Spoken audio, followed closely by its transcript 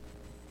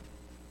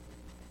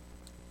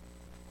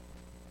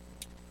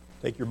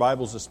Take your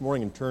Bibles this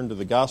morning and turn to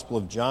the Gospel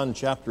of John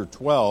chapter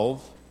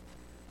 12.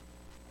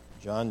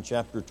 John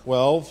chapter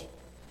 12.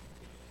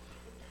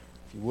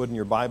 If you would in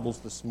your Bibles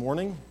this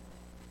morning.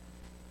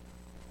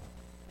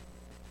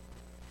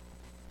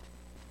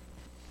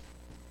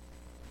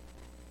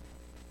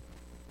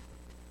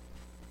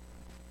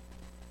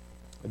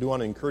 I do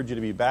want to encourage you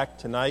to be back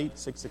tonight,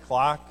 6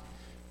 o'clock.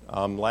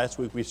 Last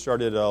week we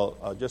started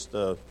just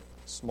a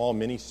small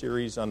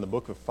mini-series on the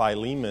book of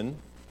Philemon.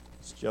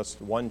 It's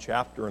just one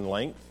chapter in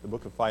length, the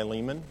book of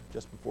Philemon,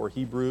 just before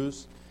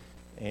Hebrews.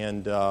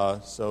 And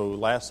so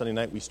last Sunday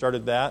night we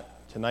started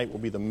that. Tonight will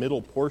be the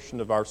middle portion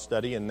of our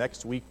study, and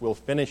next week we'll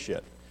finish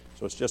it.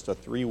 So it's just a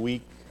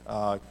 3-week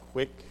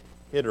quick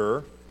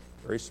hitter,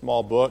 very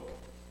small book.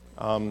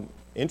 A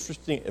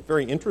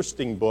very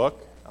interesting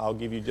book. I'll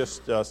give you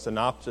just a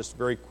synopsis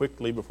very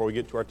quickly before we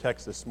get to our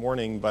text this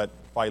morning. But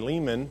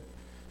Philemon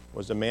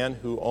was a man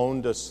who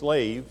owned a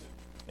slave,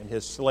 and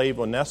his slave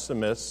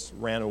Onesimus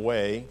ran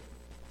away.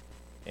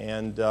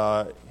 And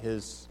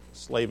his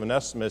slave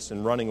Onesimus,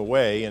 in running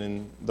away, and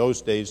in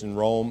those days in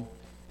Rome,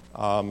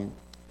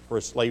 for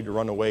a slave to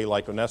run away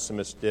like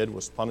Onesimus did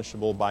was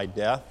punishable by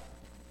death,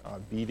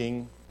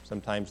 beating.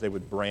 Sometimes they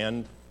would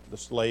brand the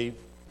slave.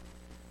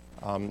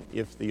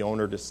 If the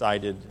owner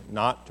decided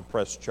not to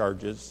press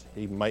charges,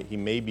 he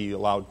may be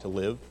allowed to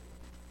live.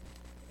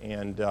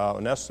 And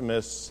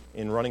Onesimus,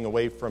 in running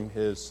away from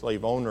his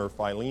slave owner,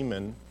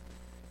 Philemon,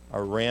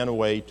 ran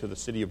away to the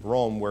city of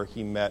Rome where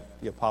he met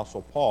the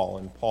Apostle Paul.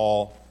 And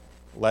Paul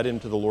led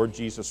him to the Lord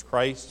Jesus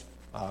Christ.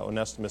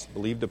 Onesimus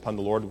believed upon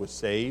the Lord, was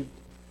saved.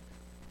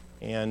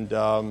 And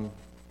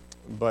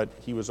but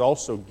he was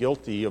also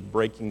guilty of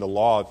breaking the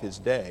law of his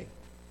day.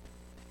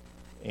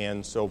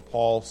 And so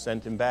Paul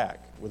sent him back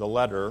with a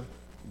letter.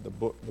 The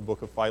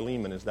book of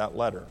Philemon is that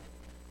letter.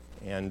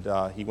 And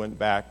he went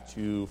back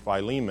to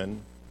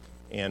Philemon.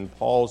 And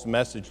Paul's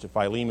message to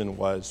Philemon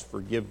was,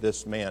 forgive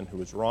this man who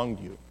has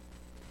wronged you.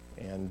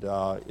 And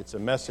it's a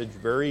message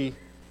very,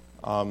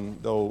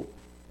 though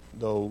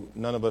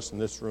none of us in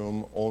this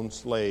room own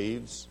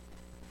slaves,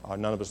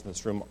 none of us in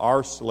this room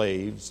are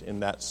slaves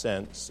in that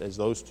sense, as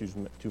those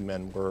two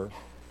men were,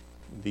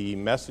 the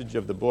message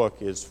of the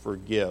book is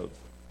forgive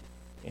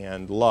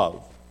and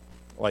love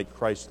like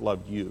Christ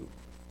loved you.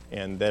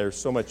 And there's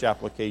so much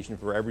application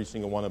for every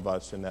single one of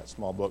us in that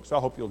small book. So I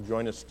hope you'll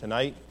join us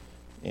tonight.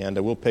 And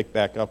we'll pick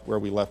back up where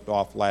we left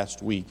off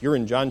last week. You're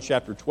in John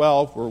chapter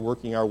 12. We're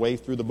working our way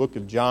through the book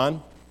of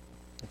John.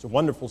 It's a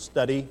wonderful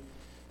study.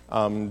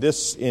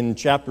 This in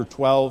chapter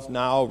 12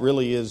 now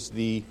really is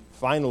the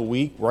final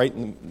week,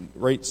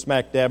 right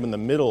smack dab in the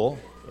middle,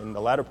 in the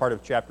latter part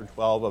of chapter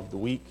 12 of the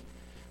week,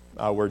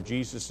 where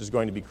Jesus is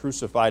going to be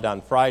crucified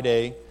on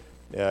Friday.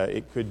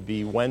 It could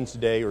be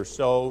Wednesday or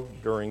so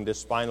during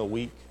this final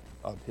week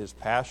of his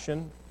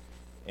passion.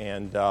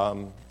 And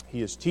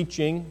he is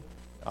teaching.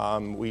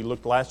 We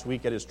looked last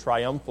week at his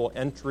triumphal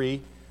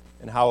entry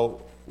and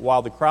how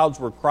while the crowds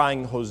were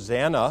crying,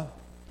 Hosanna,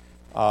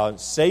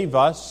 save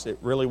us, it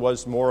really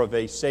was more of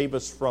a save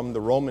us from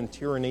the Roman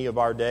tyranny of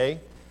our day.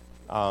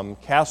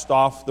 Cast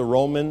off the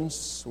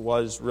Romans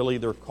was really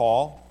their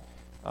call.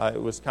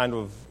 It was kind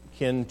of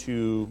akin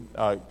to,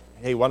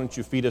 hey, why don't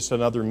you feed us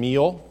another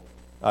meal?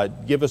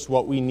 Give us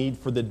what we need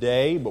for the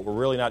day, but we're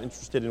really not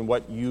interested in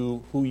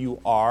who you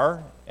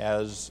are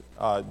as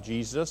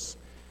Jesus.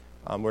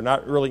 We're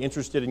not really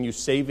interested in you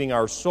saving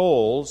our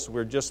souls.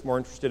 We're just more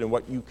interested in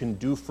what you can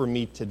do for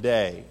me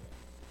today.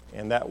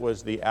 And that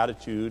was the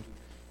attitude.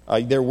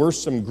 There were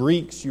some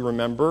Greeks, you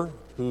remember,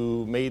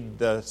 who made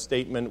the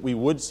statement, we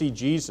would see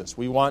Jesus.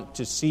 We want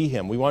to see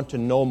him. We want to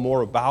know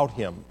more about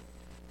him.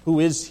 Who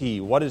is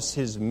he? What is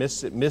his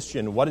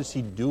mission? What is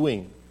he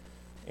doing?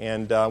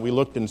 And we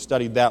looked and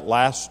studied that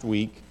last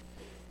week.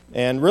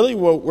 And really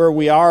where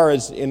we are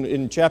is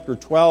in chapter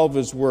 12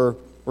 is we're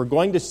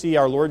going to see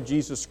our Lord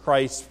Jesus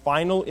Christ's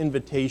final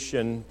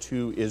invitation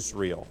to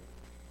Israel.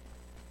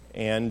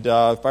 And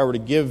if I were to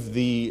give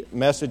the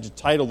message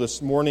title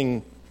this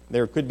morning,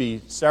 there could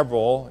be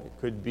several. It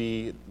could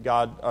be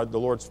the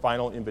Lord's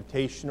final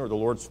invitation or the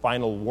Lord's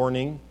final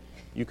warning.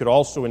 You could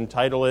also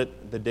entitle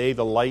it, The Day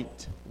the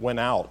Light Went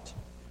Out.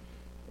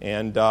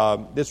 And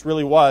this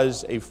really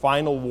was a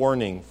final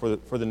warning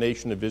for the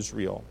nation of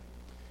Israel.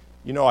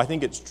 You know, I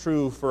think it's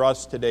true for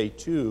us today,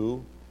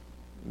 too,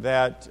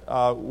 that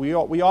we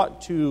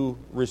ought to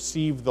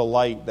receive the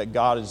light that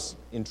God is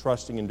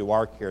entrusting into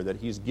our care, that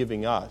he's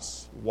giving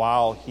us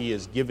while he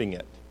is giving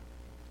it.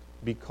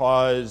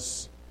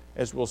 Because,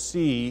 as we'll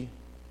see,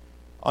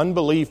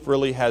 unbelief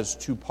really has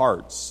two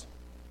parts.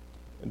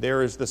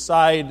 There is the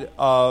side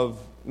of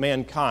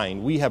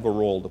mankind. We have a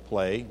role to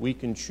play. We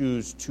can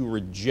choose to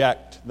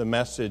reject the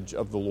message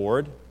of the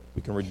Lord.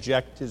 We can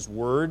reject his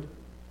word.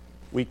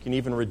 We can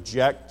even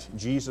reject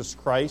Jesus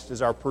Christ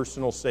as our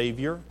personal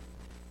Savior.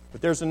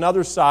 But there's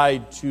another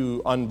side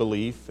to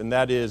unbelief, and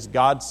that is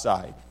God's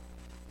side.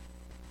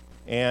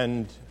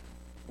 And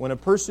when a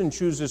person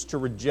chooses to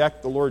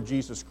reject the Lord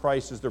Jesus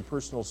Christ as their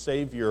personal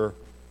Savior,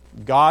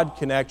 God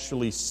can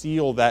actually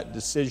seal that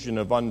decision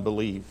of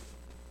unbelief.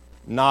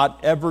 not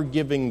ever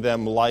giving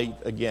them light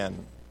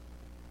again,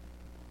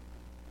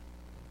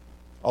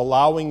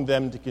 allowing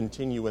them to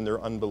continue in their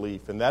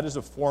unbelief. And that is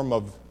a form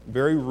of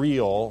very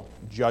real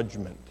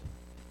judgment,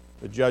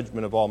 the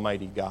judgment of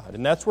Almighty God.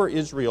 And that's where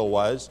Israel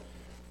was,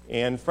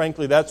 and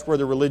frankly, that's where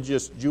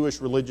the Jewish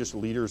religious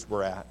leaders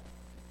were at.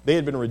 They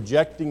had been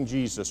rejecting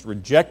Jesus,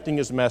 rejecting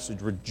His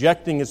message,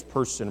 rejecting His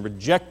person,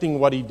 rejecting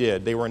what He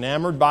did. They were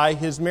enamored by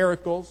His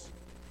miracles.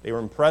 They were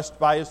impressed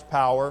by His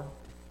power.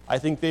 I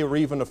think they were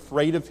even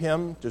afraid of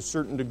Him to a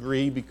certain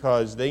degree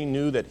because they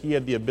knew that He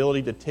had the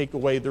ability to take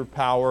away their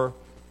power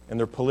and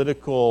their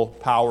political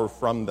power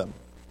from them.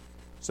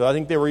 So I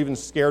think they were even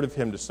scared of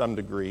Him to some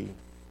degree.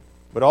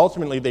 But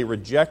ultimately they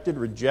rejected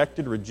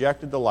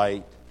the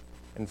light,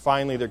 and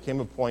finally there came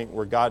a point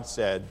where God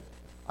said,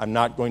 I'm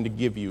not going to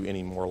give you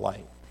any more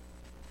light.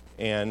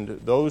 And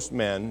those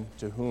men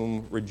to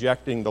whom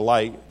rejecting the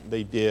light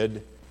they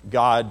did,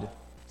 God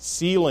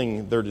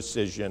sealing their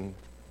decision,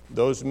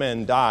 those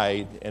men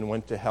died and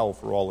went to hell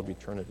for all of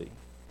eternity.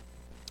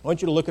 I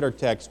want you to look at our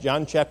text,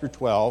 John chapter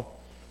 12.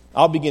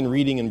 I'll begin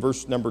reading in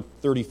verse number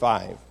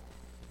 35.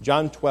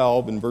 John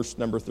 12 and verse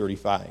number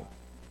 35. It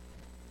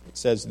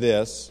says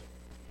this,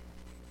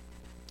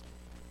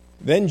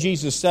 Then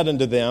Jesus said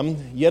unto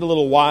them, Yet a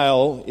little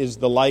while is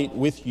the light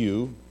with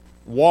you.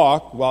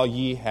 Walk while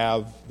ye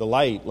have the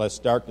light,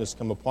 lest darkness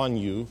come upon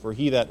you. For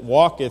he that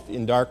walketh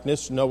in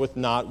darkness knoweth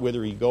not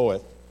whither he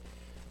goeth.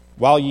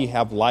 While ye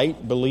have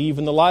light, believe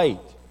in the light,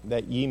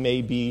 that ye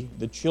may be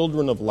the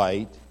children of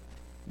light.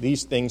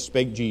 These things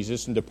spake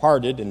Jesus, and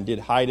departed, and did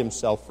hide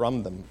himself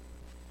from them.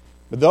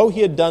 But though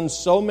he had done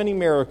so many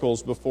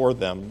miracles before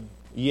them,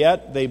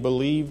 yet they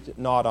believed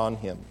not on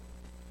him.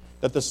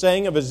 That the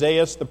saying of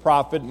Isaiah the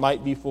prophet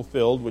might be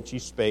fulfilled, which he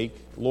spake,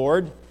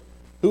 Lord,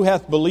 who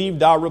hath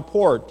believed our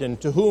report, and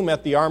to whom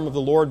hath the arm of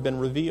the Lord been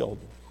revealed?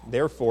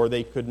 Therefore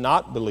they could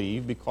not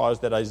believe, because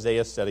that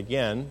Isaiah said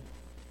again,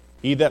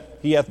 He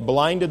hath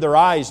blinded their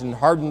eyes and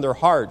hardened their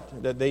heart,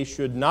 that they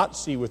should not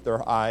see with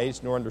their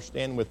eyes, nor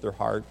understand with their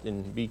heart,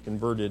 and be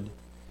converted,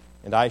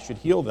 and I should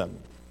heal them.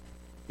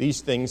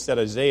 These things said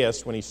Isaiah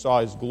when he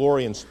saw his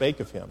glory and spake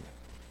of him.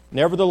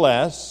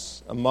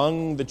 Nevertheless,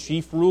 among the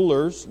chief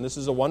rulers, and this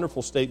is a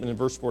wonderful statement in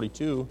verse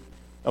 42,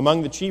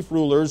 among the chief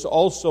rulers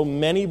also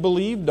many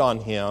believed on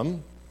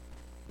him,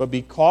 but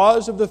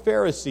because of the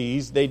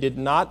Pharisees they did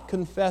not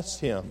confess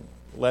him,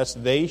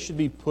 lest they should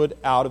be put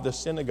out of the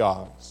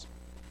synagogues.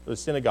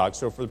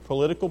 So for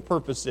political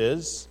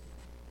purposes,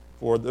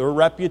 for their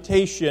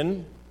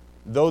reputation,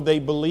 though they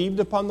believed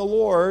upon the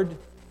Lord,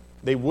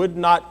 they would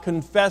not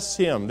confess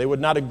him. They would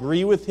not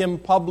agree with him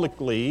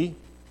publicly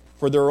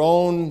for their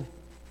own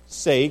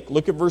sake.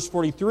 Look at verse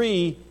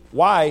 43.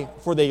 Why?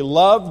 For they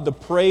loved the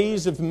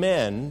praise of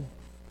men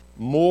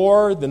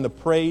more than the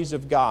praise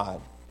of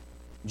God.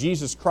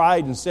 Jesus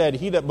cried and said,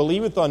 He that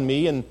believeth on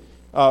me,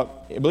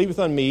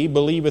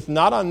 believeth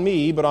not on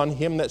me, but on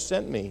him that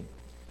sent me.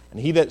 And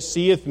he that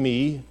seeth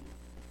me,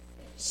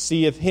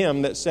 seeth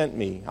him that sent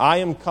me. I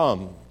am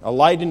come, a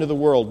light into the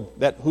world,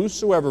 that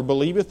whosoever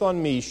believeth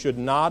on me should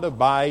not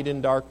abide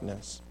in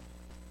darkness.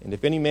 And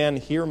if any man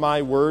hear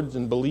my words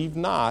and believe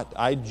not,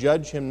 I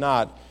judge him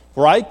not.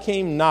 For I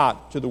came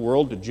not to the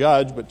world to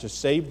judge, but to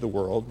save the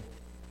world.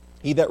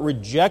 He that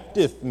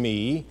rejecteth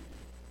me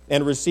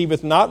and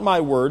receiveth not my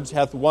words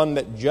hath one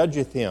that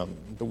judgeth him,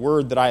 the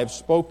word that I have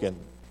spoken.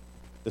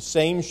 The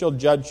same shall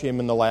judge him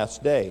in the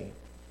last day.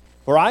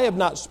 For I have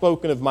not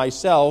spoken of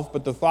myself,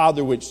 but the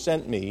Father which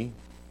sent me.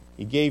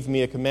 He gave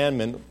me a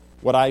commandment,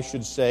 what I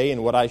should say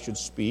and what I should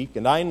speak,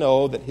 and I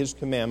know that his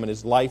commandment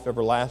is life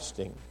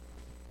everlasting.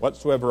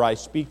 Whatsoever I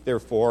speak,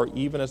 therefore,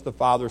 even as the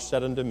Father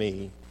said unto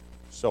me,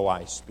 so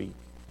I speak.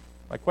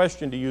 My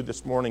question to you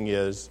this morning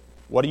is,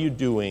 what are you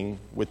doing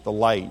with the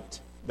light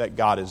that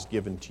God has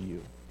given to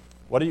you?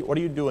 What are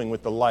you doing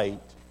with the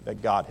light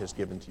that God has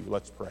given to you?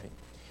 Let's pray.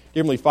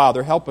 Dear Heavenly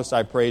Father, help us,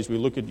 I pray, as we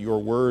look at your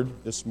word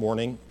this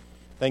morning.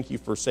 Thank you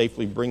for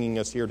safely bringing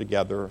us here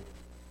together.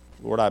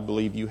 Lord, I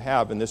believe you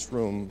have in this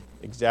room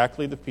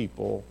exactly the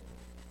people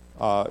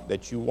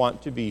that you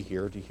want to be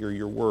here to hear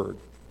your word.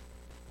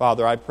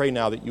 Father, I pray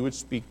now that you would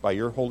speak by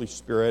your Holy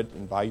Spirit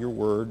and by your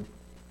word.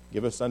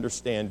 Give us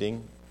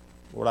understanding.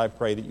 Lord, I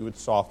pray that you would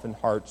soften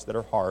hearts that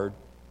are hard,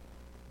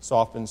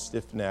 soften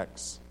stiff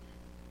necks.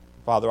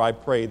 Father, I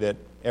pray that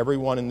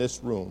everyone in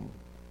this room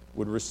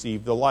would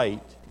receive the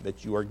light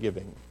that you are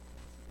giving.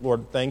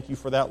 Lord, thank you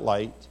for that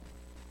light.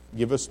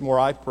 Give us more,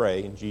 I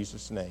pray, in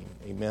Jesus' name.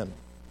 Amen.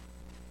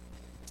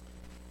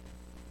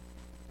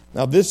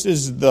 Now, this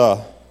is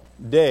the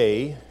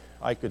day,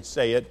 I could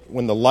say it,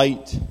 when the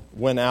light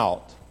went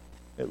out,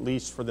 at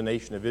least for the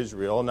nation of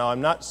Israel. Now,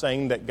 I'm not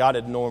saying that God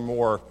had nothing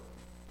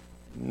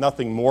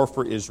more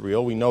for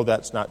Israel. We know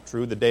that's not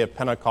true. The day of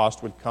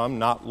Pentecost would come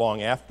not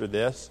long after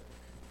this.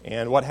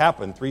 And what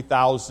happened?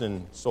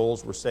 3,000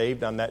 souls were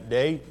saved on that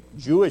day.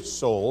 Jewish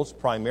souls,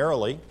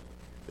 primarily.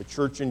 The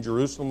church in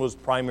Jerusalem was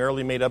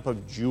primarily made up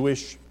of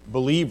Jewish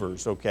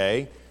believers,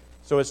 okay?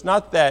 So it's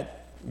not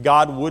that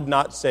God would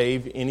not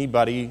save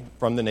anybody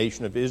from the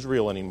nation of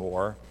Israel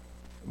anymore.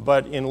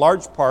 But in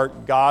large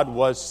part, God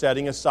was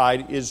setting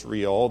aside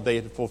Israel. They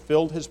had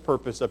fulfilled his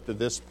purpose up to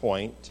this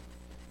point,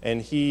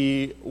 and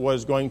he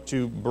was going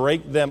to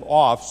break them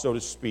off, so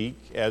to speak,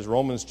 as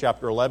Romans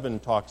chapter 11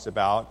 talks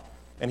about,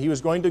 and he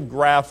was going to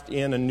graft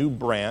in a new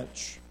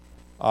branch,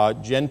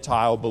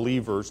 Gentile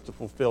believers, to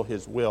fulfill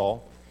his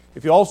will.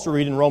 If you also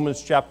read in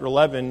Romans chapter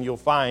 11, you'll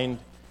find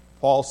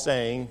Paul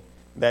saying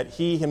that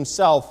he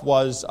himself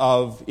was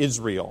of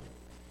Israel,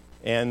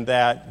 and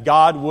that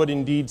God would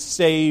indeed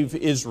save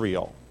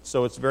Israel.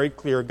 So it's very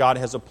clear God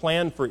has a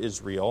plan for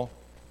Israel.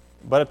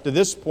 But up to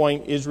this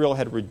point, Israel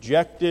had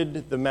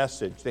rejected the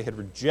message. They had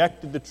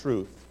rejected the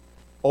truth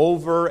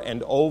over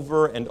and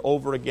over and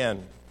over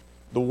again.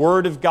 The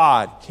Word of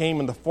God came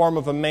in the form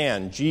of a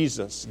man,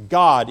 Jesus.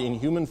 God in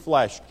human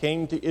flesh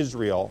came to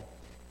Israel.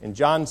 And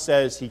John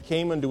says he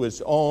came unto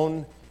his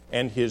own,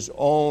 and his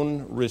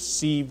own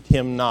received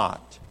him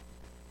not.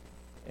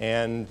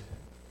 And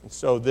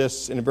so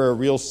this, in a very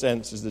real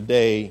sense, is the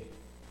day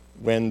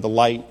when the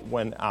light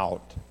went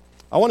out.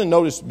 I want to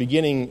notice,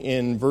 beginning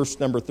in verse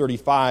number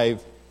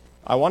 35,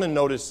 I want to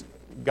notice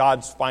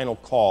God's final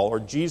call,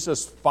 or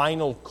Jesus'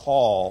 final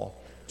call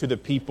to the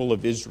people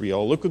of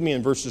Israel. Look with me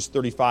in verses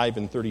 35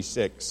 and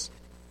 36.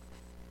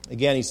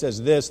 Again, he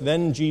says this,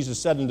 "Then Jesus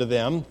said unto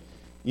them,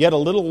 Yet a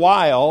little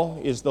while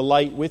is the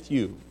light with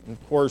you." And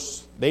of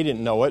course, they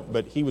didn't know it,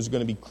 but he was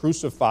going to be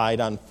crucified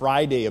on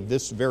Friday of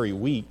this very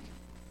week.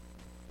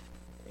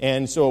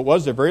 And so it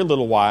was a very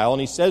little while,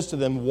 and he says to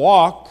them,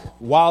 "Walk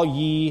while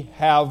ye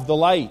have the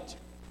light.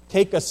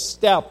 Take a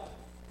step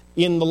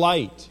in the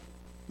light,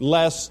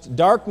 lest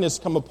darkness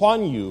come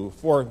upon you,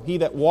 for he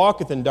that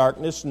walketh in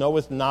darkness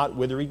knoweth not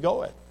whither he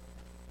goeth."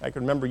 I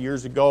can remember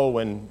years ago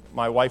when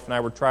my wife and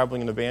I were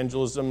traveling in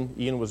evangelism.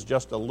 Ian was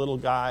just a little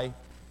guy,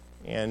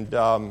 and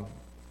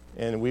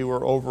we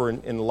were over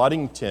in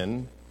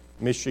Ludington,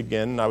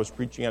 Michigan. I was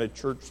preaching at a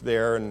church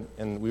there,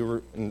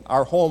 and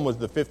our home was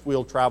the fifth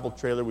wheel travel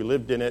trailer. We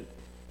lived in it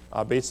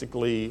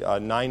basically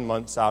 9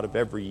 months out of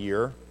every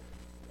year,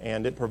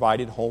 and it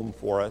provided home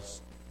for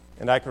us.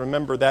 And I can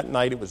remember that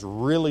night it was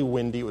really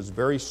windy. It was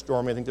very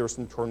stormy. I think there were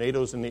some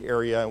tornadoes in the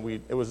area,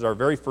 and it was our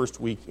very first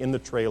week in the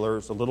trailer. It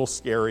was a little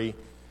scary.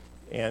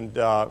 And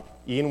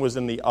Ian was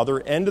in the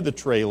other end of the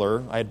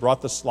trailer. I had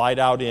brought the slide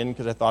out in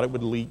because I thought it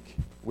would leak,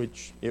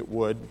 which it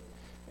would.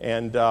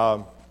 And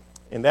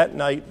that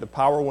night, the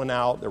power went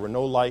out. There were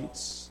no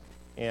lights.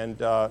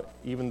 And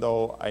even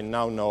though I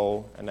now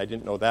know, and I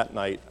didn't know that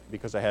night,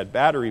 because I had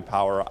battery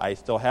power, I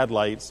still had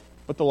lights.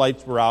 But the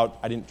lights were out.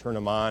 I didn't turn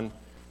them on.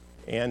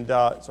 And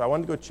so I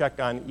wanted to go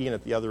check on Ian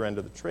at the other end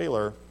of the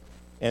trailer.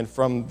 And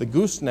from the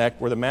gooseneck,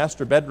 where the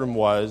master bedroom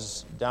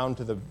was, down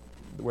to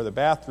where the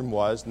bathroom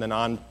was, and then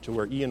on to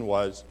where Ian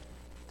was,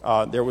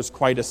 there was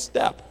quite a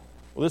step.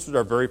 Well, this was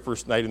our very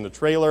first night in the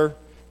trailer.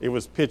 It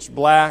was pitch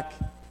black,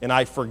 and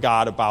I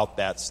forgot about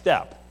that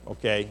step,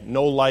 okay?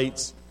 No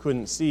lights,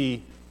 couldn't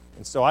see.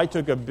 And so I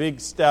took a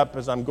big step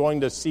as I'm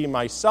going to see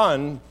my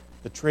son.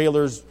 The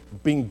trailer's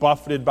being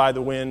buffeted by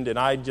the wind, and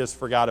I just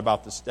forgot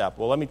about the step.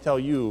 Well, let me tell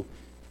you,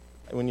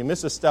 when you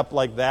miss a step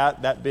like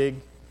that big,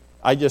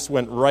 I just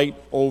went right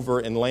over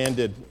and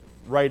landed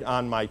right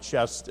on my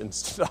chest and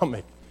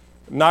stomach.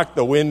 Knocked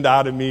the wind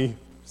out of me.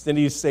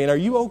 Cindy's saying, "Are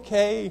you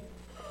okay?"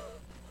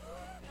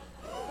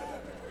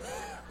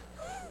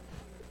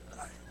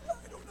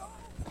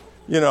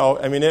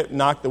 It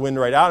knocked the wind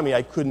right out of me.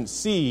 I couldn't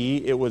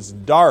see. It was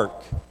dark.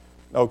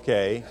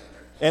 Okay?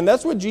 And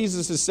that's what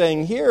Jesus is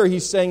saying here.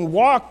 He's saying,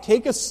 walk,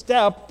 take a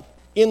step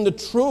in the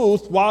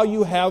truth while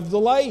you have the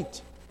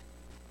light.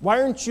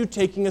 Why aren't you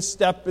taking a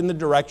step in the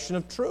direction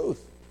of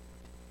truth?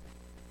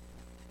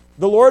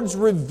 The Lord's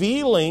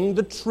revealing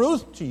the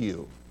truth to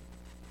you,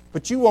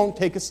 but you won't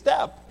take a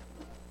step.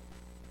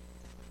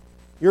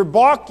 You're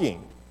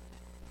balking,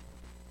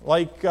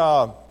 like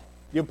the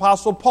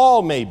Apostle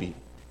Paul maybe,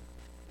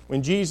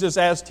 when Jesus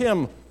asked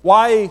him,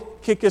 "Why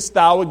kickest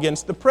thou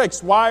against the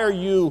pricks? Why are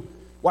you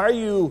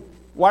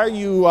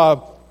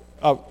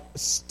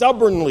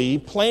stubbornly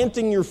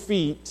planting your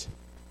feet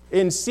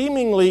and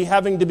seemingly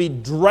having to be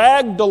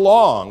dragged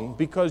along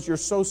because you're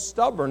so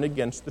stubborn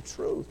against the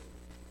truth?"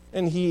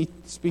 And he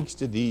speaks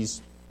to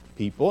these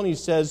people, and he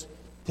says,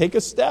 "Take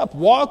a step,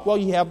 walk while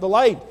ye have the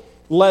light,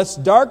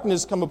 lest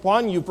darkness come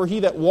upon you, for he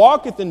that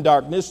walketh in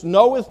darkness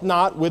knoweth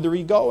not whither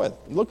he goeth."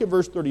 Look at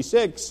verse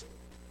 36.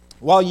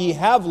 "While ye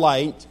have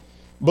light,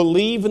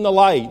 believe in the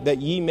light,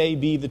 that ye may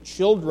be the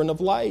children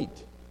of light."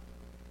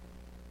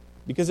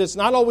 Because it's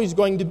not always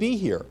going to be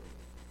here,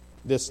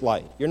 this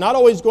light. You're not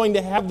always going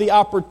to have the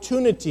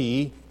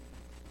opportunity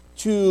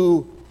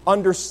to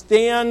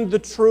understand the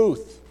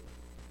truth.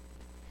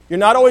 You're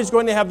not always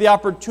going to have the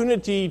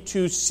opportunity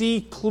to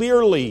see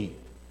clearly.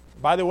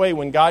 By the way,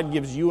 when God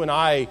gives you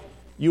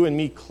and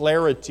me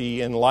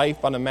clarity in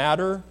life on a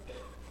matter,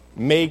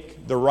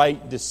 make the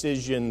right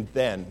decision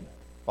then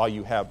while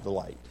you have the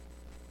light.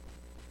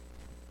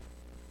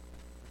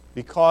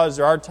 Because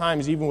there are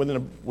times even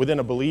within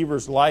a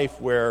believer's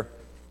life where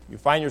you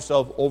find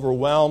yourself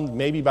overwhelmed,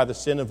 maybe by the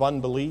sin of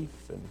unbelief,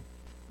 and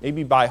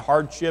maybe by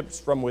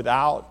hardships from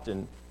without,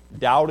 and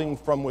doubting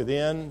from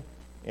within,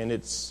 and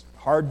it's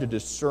hard to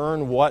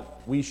discern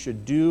what we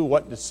should do,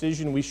 what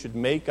decision we should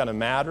make on a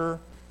matter.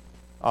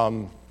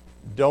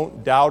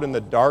 Don't doubt in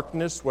the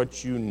darkness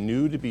what you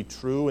knew to be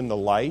true in the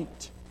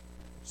light.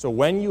 So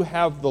when you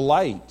have the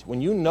light,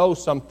 when you know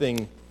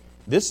something,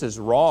 this is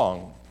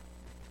wrong,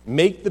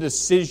 make the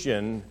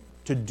decision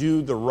to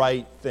do the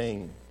right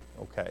thing.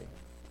 Okay.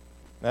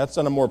 That's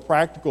on a more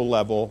practical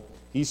level.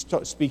 He's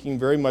speaking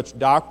very much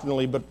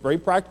doctrinally, but very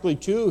practically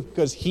too,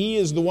 because he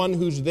is the one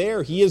who's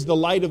there. He is the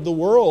light of the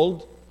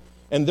world,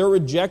 and they're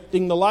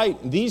rejecting the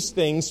light. These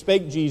things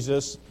spake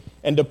Jesus,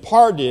 and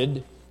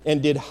departed,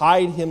 and did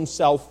hide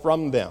himself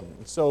from them.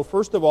 So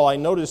first of all, I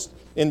noticed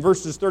in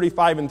verses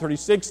 35 and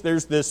 36,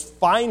 there's this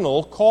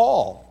final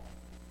call.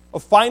 A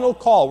final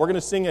call. We're going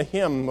to sing a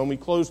hymn when we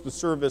close the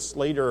service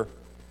later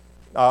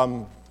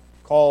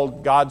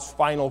called God's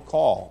Final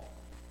Call.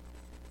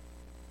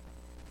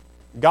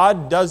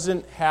 God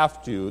doesn't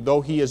have to,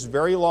 though he is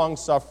very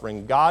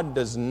long-suffering, God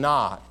does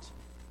not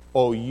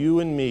owe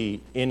you and me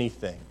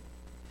anything.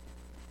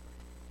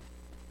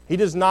 He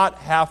does not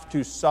have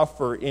to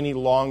suffer any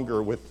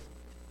longer with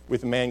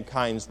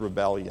mankind's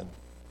rebellion.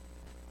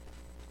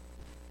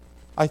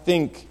 I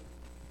think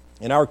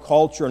in our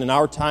culture and in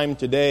our time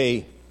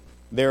today,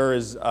 there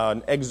is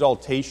an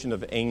exaltation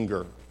of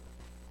anger.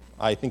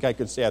 I think I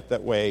could say it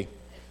that way.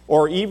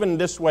 Or even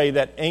this way,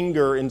 that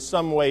anger in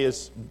some way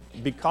has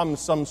become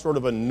some sort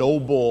of a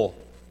noble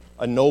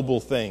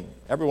thing.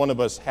 Every one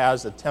of us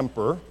has a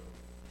temper.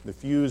 The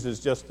fuse is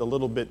just a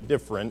little bit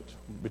different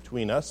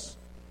between us,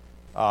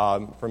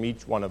 from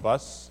each one of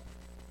us.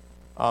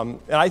 And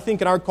I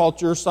think in our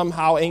culture,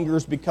 somehow anger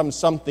has become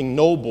something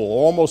noble,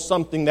 almost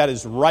something that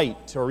is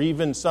right, or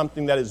even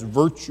something that is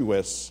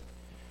virtuous.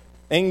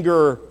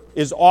 Anger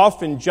is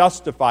often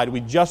justified. We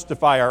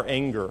justify our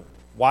anger,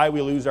 why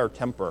we lose our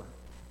temper.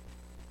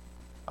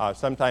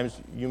 Sometimes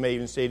you may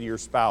even say to your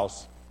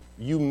spouse,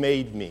 "You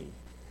made me."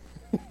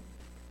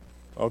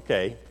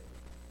 Okay.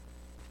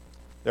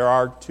 There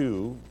are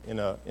two in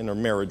a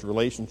marriage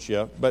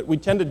relationship, but we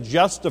tend to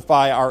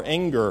justify our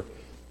anger.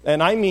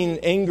 And I mean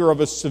anger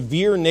of a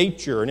severe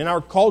nature. And in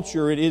our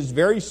culture, it is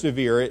very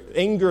severe.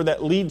 Anger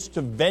that leads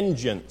to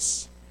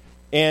vengeance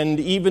and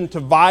even to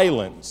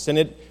violence. And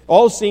it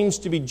all seems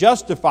to be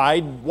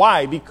justified.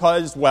 Why?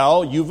 Because,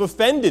 well, you've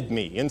offended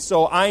me. And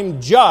so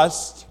I'm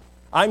justified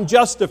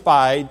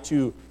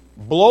to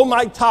blow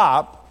my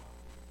top,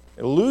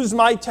 lose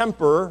my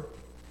temper,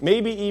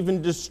 maybe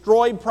even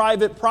destroy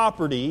private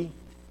property,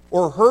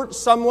 or hurt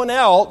someone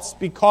else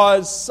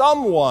because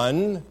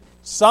someone,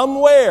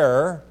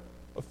 somewhere,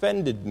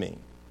 offended me,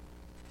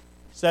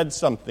 said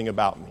something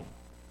about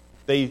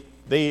me.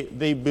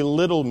 They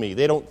belittle me.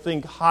 They don't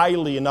think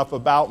highly enough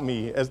about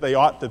me as they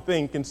ought to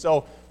think. And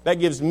so that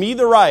gives me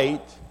the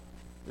right,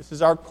 this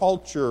is our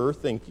culture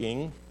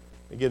thinking,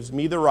 it gives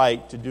me the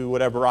right to do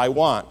whatever I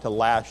want, to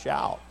lash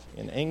out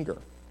in anger.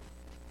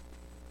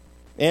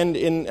 And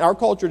in our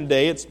culture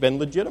today, it's been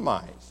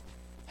legitimized.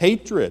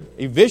 Hatred,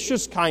 a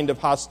vicious kind of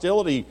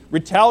hostility,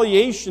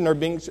 retaliation are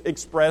being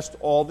expressed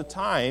all the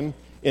time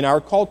in our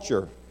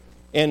culture.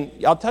 And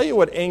I'll tell you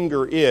what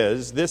anger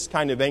is, this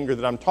kind of anger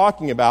that I'm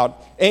talking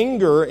about.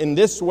 Anger in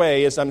this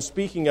way, as I'm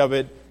speaking of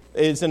it,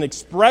 is an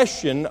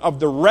expression of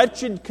the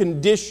wretched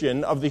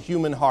condition of the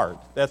human heart.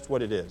 That's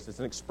what it is. It's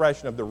an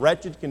expression of the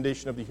wretched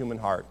condition of the human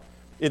heart.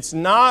 It's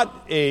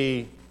not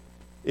just,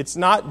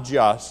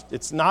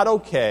 it's not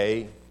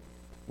okay.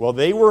 Well,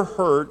 they were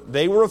hurt,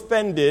 they were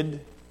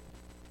offended.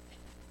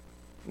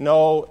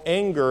 No,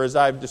 anger, as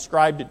I've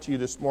described it to you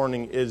this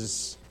morning,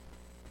 is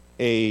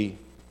an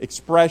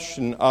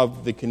expression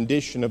of the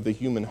condition of the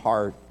human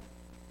heart.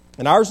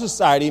 And our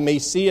society may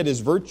see it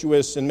as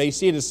virtuous and may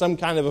see it as some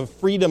kind of a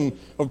freedom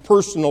of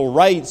personal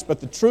rights,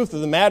 but the truth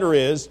of the matter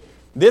is,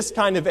 this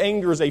kind of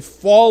anger is a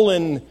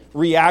fallen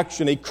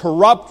reaction, a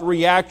corrupt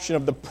reaction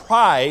of the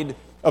pride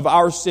of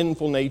our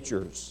sinful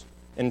natures.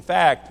 In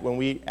fact, when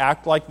we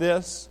act like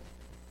this,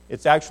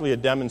 it's actually a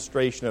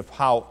demonstration of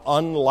how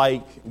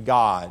unlike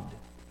God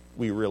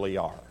we really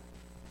are.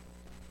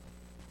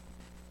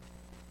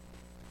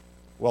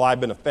 Well, I've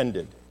been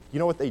offended. You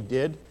know what they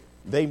did?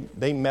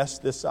 They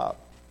messed this up.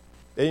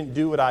 They didn't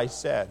do what I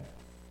said.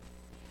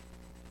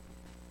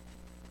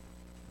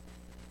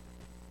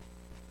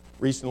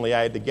 Recently,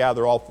 I had to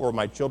gather all four of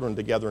my children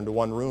together into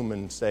one room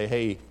and say,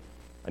 "Hey,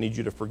 I need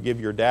you to forgive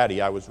your daddy.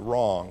 I was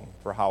wrong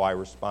for how I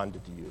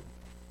responded to you."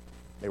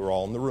 They were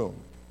all in the room.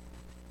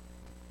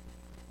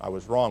 "I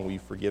was wrong. Will you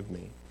forgive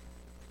me?"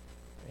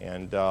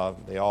 And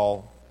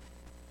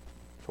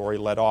Tori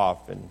led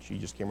off, and she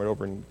just came right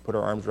over and put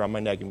her arms around my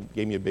neck and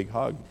gave me a big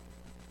hug.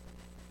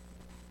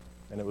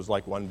 And it was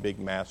like one big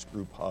mass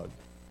group hug.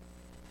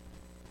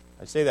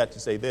 I say that to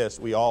say this: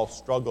 we all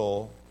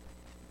struggle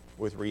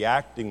with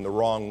reacting the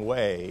wrong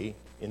way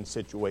in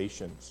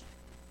situations.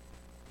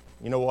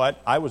 You know what?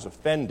 I was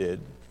offended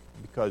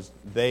because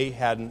they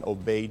hadn't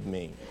obeyed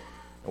me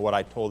and what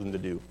I told them to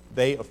do.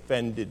 They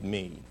offended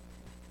me.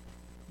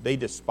 They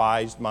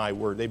despised my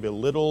word. They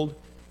belittled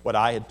what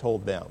I had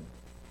told them,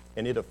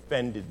 and it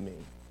offended me.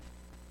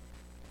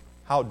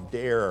 How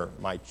dare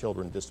my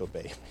children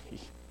disobey me?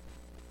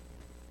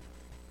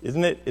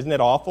 Isn't it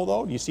awful,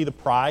 though? Do you see the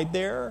pride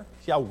there?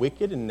 See how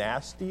wicked and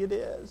nasty it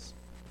is?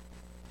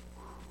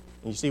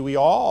 And you see, we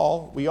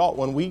all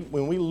when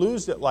we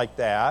lose it like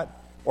that,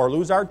 or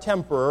lose our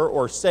temper,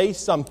 or say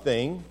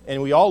something,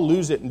 and we all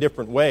lose it in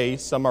different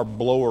ways. Some are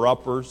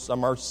blower-uppers,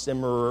 some are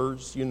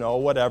simmerers,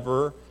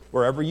 whatever.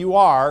 Wherever you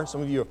are,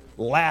 some of you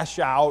lash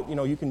out.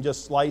 You can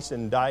just slice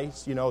and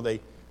dice. They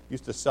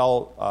used to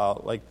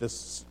sell like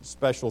this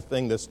special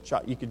thing.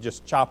 You could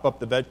just chop up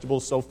the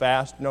vegetables so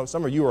fast.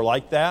 Some of you are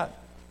like that.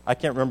 I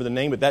can't remember the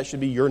name, but that should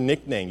be your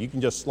nickname. You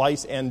can just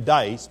slice and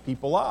dice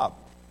people up.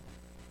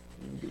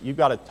 You've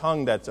got a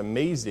tongue that's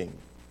amazing.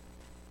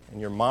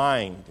 And your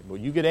mind,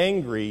 when you get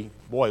angry,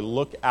 boy,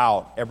 look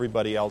out,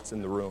 everybody else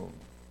in the room.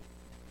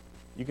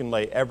 You can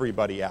lay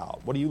everybody out.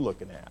 What are you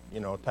looking at?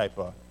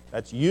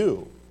 That's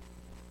you.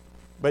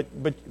 But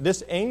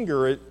this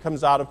anger, it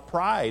comes out of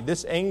pride.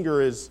 This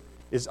anger is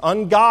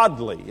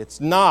ungodly. It's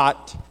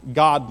not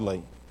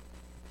godly.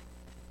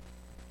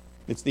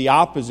 It's the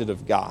opposite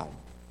of God.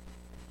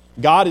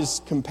 God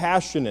is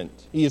compassionate.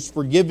 He is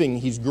forgiving.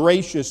 He's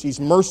gracious. He's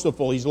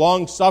merciful. He's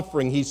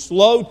long-suffering. He's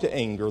slow to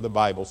anger, the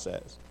Bible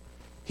says.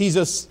 He's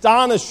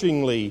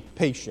astonishingly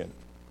patient.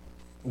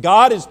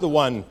 God is the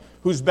one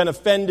who's been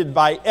offended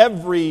by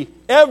every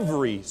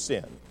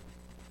sin.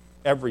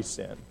 Every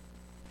sin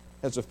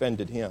has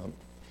offended him.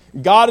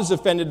 God is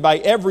offended by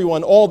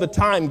everyone all the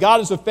time.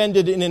 God is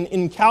offended in an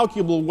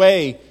incalculable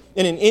way,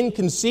 in an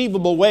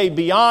inconceivable way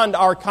beyond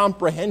our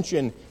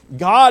comprehension.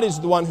 God is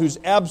the one who's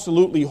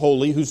absolutely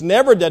holy, who's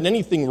never done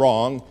anything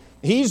wrong.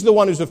 He's the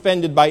one who's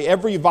offended by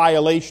every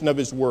violation of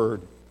His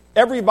word,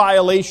 every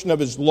violation of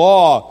His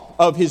law,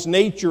 of His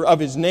nature, of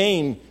His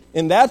name.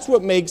 And that's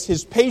what makes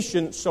His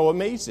patience so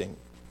amazing.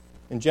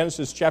 In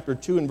Genesis chapter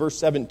 2 and verse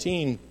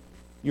 17,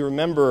 you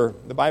remember,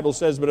 the Bible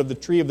says, "But of the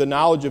tree of the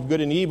knowledge of good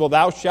and evil,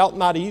 thou shalt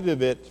not eat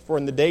of it, for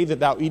in the day that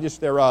thou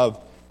eatest thereof,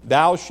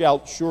 thou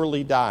shalt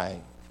surely die."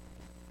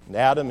 And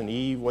Adam and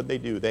Eve, what'd they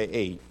do? They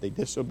ate. They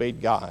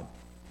disobeyed God.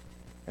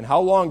 And how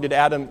long did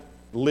Adam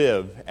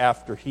live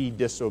after he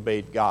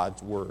disobeyed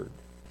God's word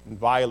and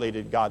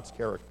violated God's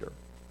character?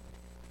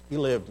 He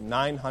lived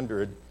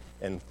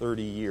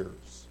 930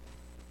 years.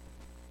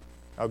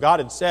 Now God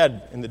had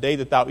said, "In the day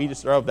that thou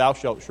eatest thereof, thou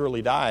shalt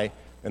surely die."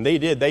 And they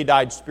did. They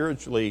died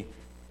spiritually.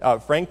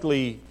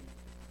 Frankly,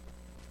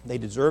 they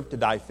deserved to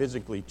die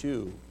physically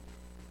too.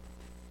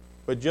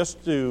 But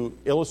just to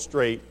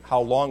illustrate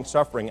how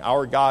long-suffering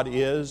our God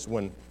is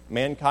when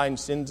mankind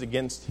sins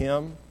against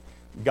Him,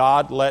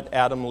 God let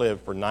Adam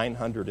live for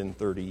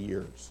 930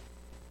 years.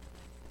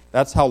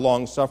 That's how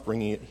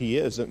long-suffering He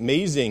is.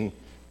 Amazing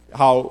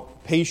how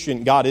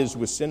patient God is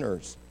with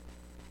sinners.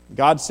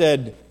 God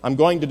said, "I'm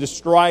going to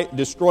destroy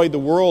the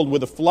world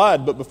with a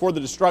flood," but before the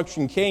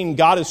destruction came,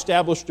 God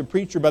established a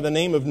preacher by the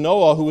name of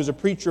Noah, who was a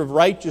preacher of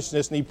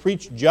righteousness, and he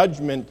preached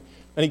judgment,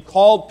 and he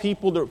called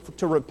people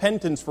to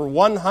repentance for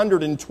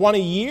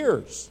 120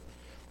 years.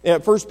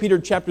 1 Peter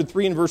chapter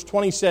 3 and verse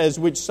 20 says,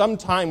 "Which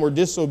sometime were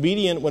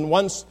disobedient when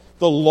once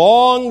the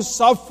long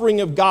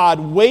suffering of God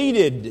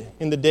waited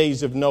in the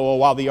days of Noah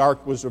while the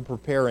ark was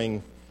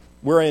preparing,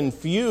 wherein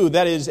few,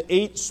 that is,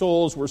 8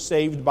 souls, were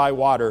saved by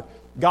water."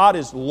 God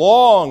is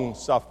long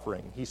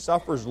suffering. He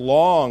suffers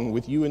long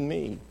with you and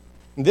me.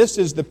 And this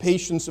is the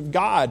patience of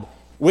God.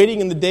 Waiting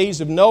in the days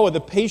of Noah,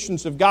 the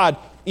patience of God.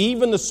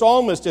 Even the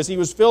psalmist, as he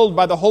was filled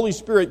by the Holy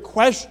Spirit,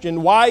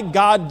 questioned why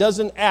God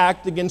doesn't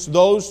act against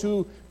those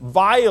who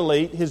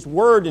violate His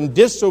word and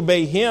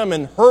disobey Him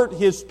and hurt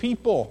His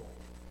people.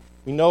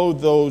 We know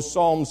those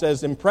psalms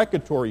as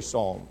imprecatory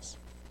psalms.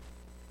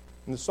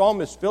 And the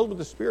psalmist, filled with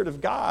the Spirit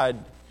of God,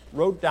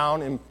 wrote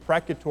down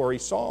imprecatory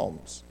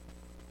psalms.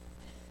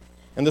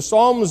 And the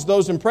psalms,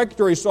 those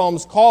imprecatory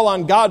psalms, call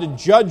on God to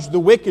judge the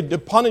wicked, to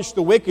punish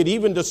the wicked,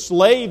 even to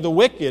slay the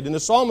wicked. And the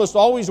psalmist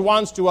always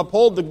wants to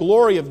uphold the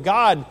glory of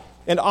God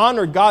and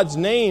honor God's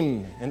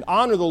name and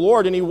honor the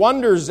Lord. And he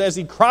wonders as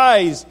he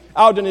cries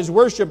out in his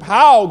worship,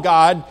 "How,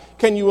 God,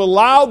 can you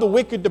allow the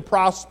wicked to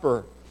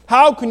prosper?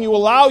 How can you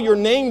allow your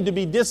name to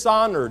be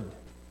dishonored?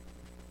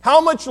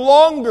 How much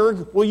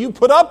longer will you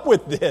put up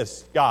with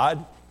this,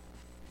 God?"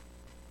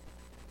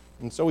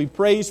 And so he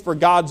prays for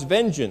God's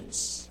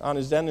vengeance on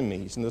his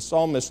enemies. And the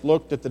psalmist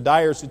looked at the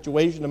dire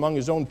situation among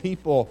his own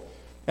people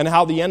and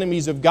how the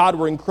enemies of God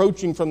were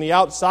encroaching from the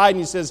outside. And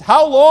he says,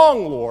 "How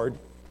long, Lord?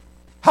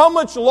 How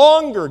much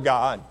longer,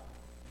 God?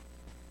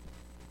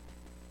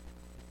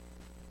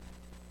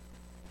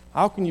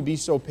 How can you be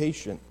so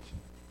patient?"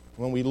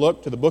 When we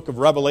look to the book of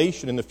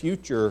Revelation in the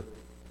future,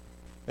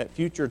 that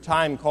future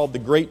time called the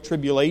Great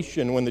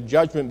Tribulation, when the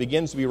judgment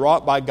begins to be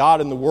wrought by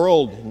God in the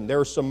world, and there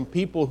are some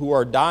people who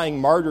are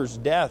dying martyrs'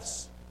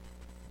 deaths,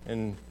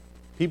 and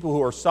people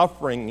who are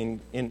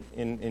suffering in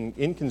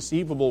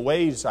inconceivable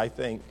ways, I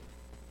think.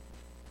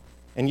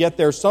 And yet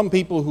there are some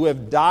people who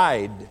have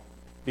died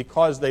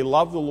because they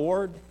love the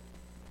Lord,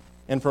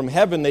 and from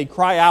heaven they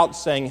cry out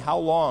saying, "How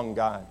long,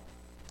 God?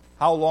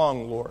 How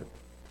long, Lord?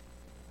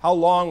 How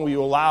long will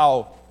you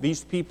allow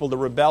these people to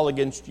rebel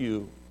against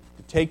you,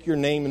 to take your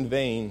name in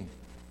vain,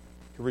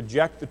 to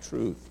reject the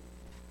truth.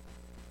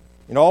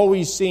 It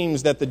always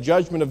seems that the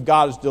judgment of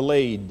God is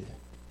delayed.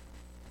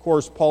 Of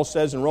course, Paul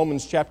says in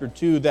Romans chapter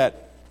 2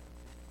 that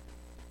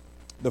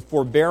the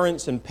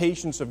forbearance and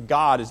patience of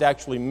God is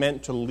actually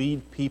meant to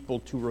lead people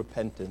to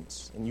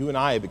repentance. And you and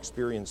I have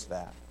experienced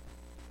that,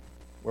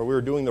 where we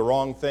were doing the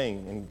wrong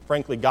thing, and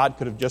frankly, God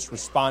could have just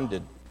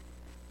responded.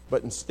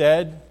 But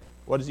instead,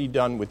 what has He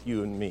done with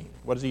you and me?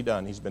 What has He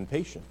done? He's been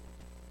patient.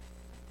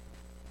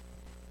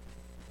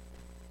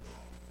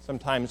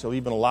 Sometimes He'll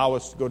even allow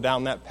us to go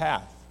down that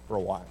path for a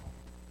while.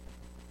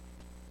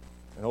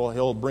 And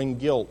He'll bring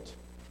guilt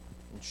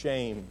and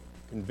shame,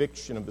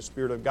 conviction of the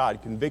Spirit of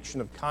God,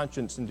 conviction of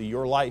conscience into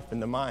your life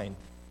and to mine.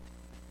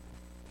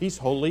 He's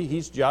holy,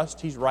 He's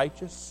just, He's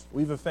righteous.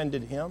 We've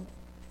offended Him.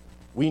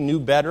 We knew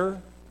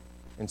better.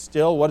 And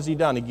still, what has He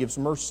done? He gives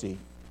mercy.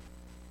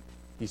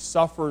 He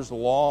suffers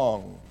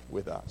long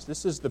with us.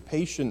 This is the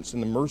patience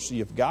and the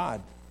mercy of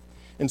God.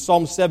 In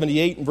Psalm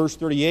 78 and verse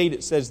 38,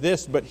 it says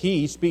this, "But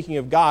He," speaking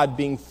of God,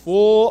 "being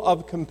full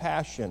of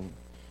compassion,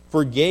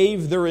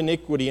 forgave their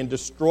iniquity and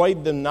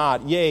destroyed them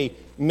not. Yea,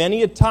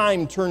 many a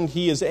time turned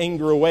He His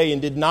anger away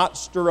and did not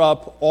stir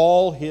up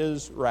all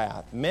His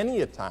wrath."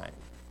 Many a time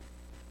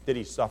did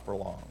He suffer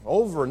long,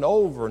 over and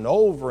over and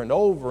over and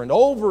over and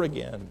over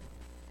again,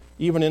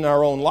 even in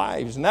our own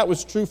lives. And that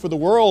was true for the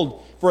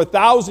world for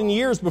 1,000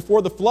 years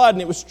before the flood,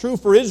 and it was true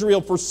for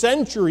Israel for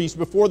centuries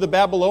before the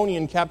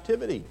Babylonian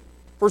captivity.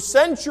 For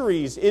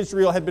centuries,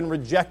 Israel had been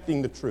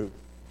rejecting the truth.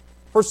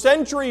 For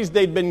centuries,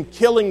 they'd been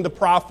killing the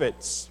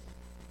prophets.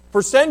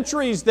 For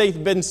centuries,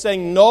 they've been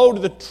saying no to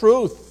the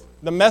truth,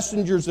 the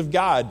messengers of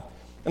God.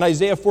 In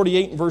Isaiah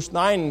 48 and verse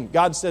 9,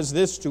 God says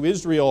this to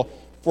Israel,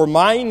 "For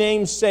my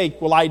name's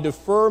sake will I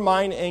defer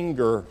mine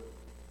anger,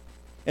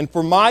 and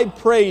for my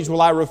praise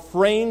will I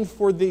refrain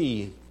for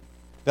thee,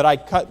 that I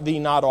cut thee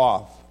not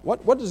off."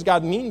 What does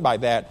God mean by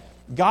that?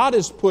 God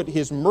has put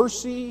His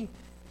mercy,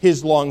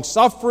 His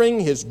long-suffering,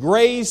 His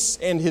grace,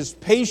 and His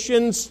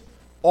patience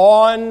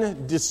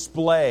on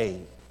display.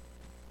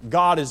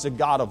 God is a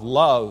God of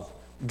love.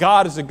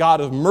 God is a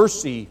God of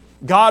mercy.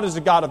 God is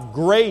a God of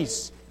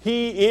grace.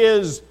 He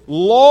is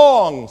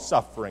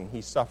long-suffering.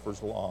 He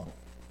suffers long.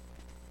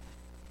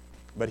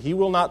 But He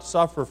will not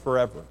suffer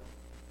forever.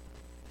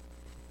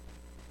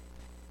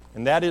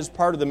 And that is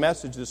part of the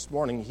message this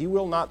morning. He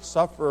will not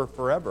suffer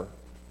forever.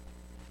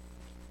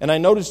 And I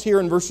noticed here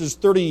in verses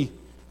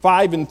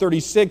 35 and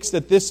 36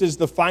 that this is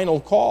the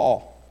final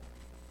call.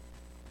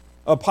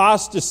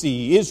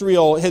 Apostasy.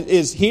 Israel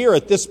is here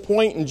at this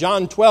point in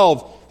John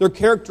 12. They're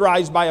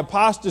characterized by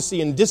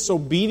apostasy and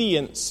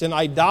disobedience and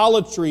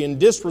idolatry and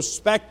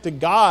disrespect to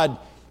God,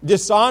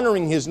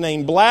 dishonoring His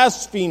name,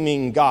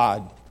 blaspheming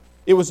God.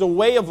 It was a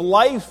way of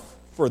life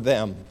for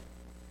them.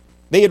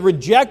 They had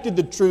rejected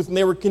the truth, and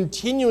they were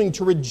continuing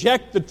to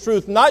reject the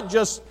truth, not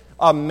just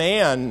a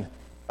man,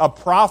 a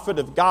prophet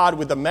of God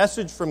with a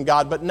message from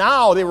God, but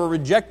now they were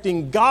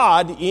rejecting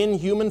God in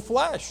human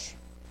flesh.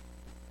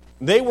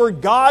 They were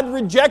God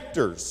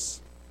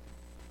rejectors.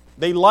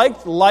 They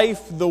liked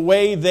life the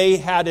way they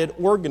had it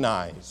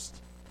organized.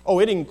 Oh,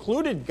 it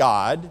included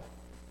God.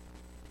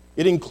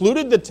 It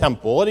included the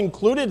temple. It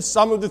included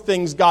some of the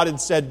things God had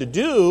said to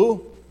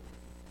do,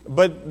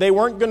 but they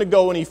weren't going to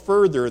go any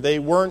further. They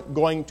weren't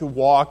going to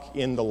walk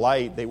in the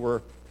light. They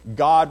were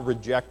God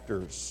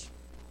rejectors.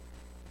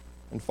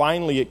 And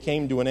finally, it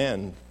came to an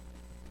end.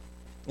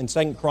 In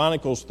 2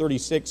 Chronicles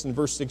 36 and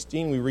verse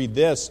 16, we read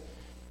this,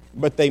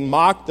 "But they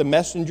mocked the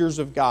messengers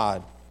of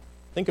God."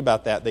 Think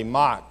about that. They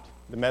mocked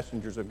the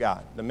messengers of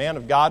God. The man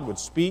of God would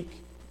speak,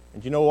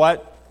 and you know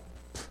what?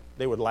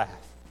 They would laugh.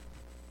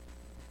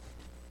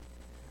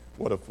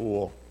 What a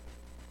fool.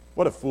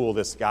 What a fool,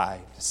 this guy,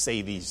 to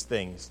say these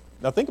things.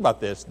 Now think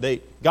about this.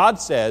 God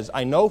says,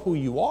 "I know who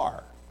you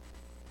are.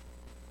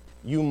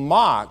 You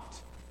mocked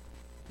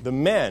the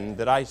men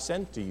that I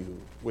sent to you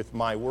with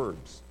my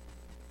words."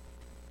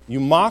 You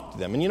mocked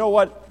them. And you know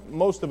what?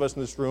 Most of us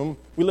in this room,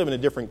 we live in a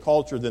different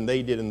culture than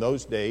they did in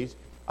those days.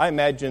 I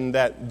imagine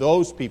that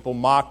those people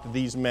mocked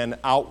these men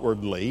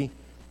outwardly,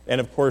 and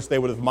of course they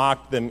would have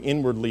mocked them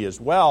inwardly as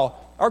well.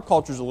 Our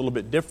culture is a little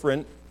bit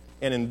different,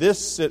 and in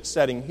this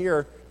setting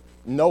here,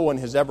 no one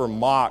has ever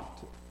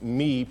mocked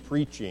me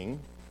preaching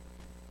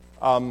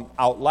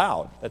out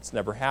loud. That's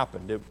never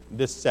happened.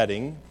 This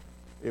setting,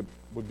 it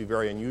would be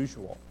very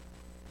unusual.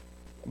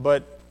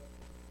 But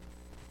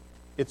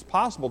it's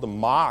possible to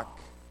mock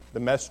the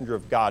messenger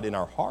of God in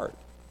our heart.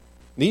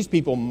 These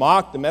people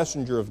mocked the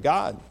messenger of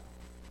God.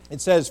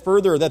 It says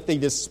further that they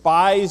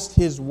despised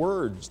His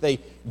words. They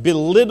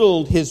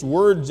belittled His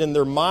words in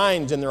their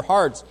minds and their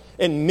hearts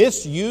and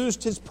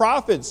misused His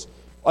prophets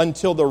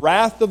until the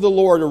wrath of the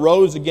Lord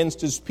arose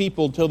against His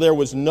people till there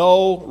was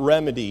no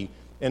remedy.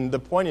 And the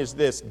point is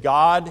this: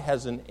 God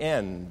has an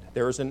end.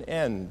 There is an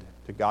end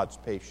to God's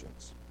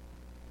patience.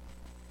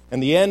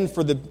 And the end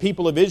for the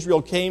people of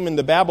Israel came in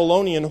the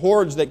Babylonian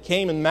hordes that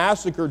came and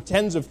massacred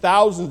tens of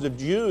thousands of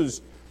Jews.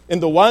 And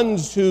the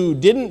ones who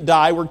didn't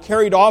die were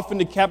carried off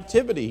into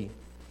captivity.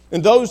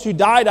 And those who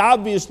died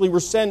obviously were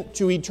sent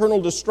to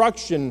eternal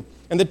destruction.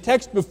 And the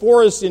text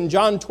before us in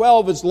John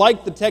 12 is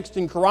like the text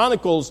in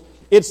Chronicles.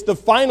 It's the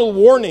final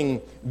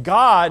warning.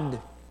 God's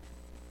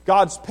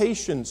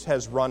patience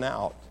has run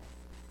out.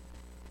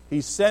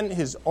 He sent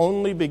His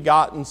only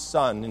begotten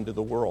Son into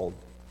the world.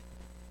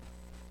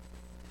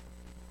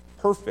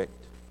 Perfect,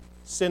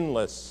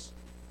 sinless,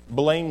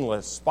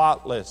 blameless,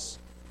 spotless,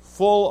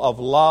 full of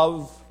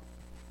love,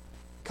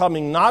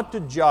 coming not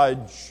to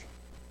judge,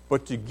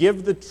 but to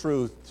give the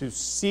truth, to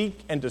seek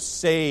and to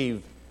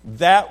save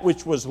that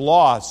which was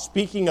lost,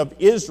 speaking of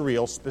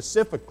Israel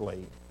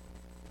specifically.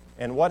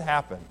 And what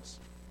happens?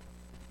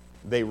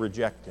 They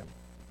reject Him.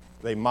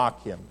 They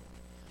mock Him.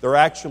 They're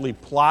actually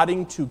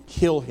plotting to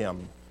kill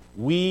Him.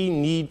 We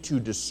need to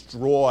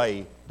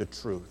destroy the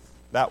truth.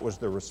 That was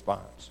their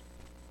response.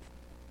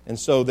 And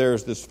so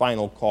there's this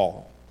final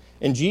call.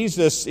 And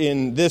Jesus,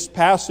 in this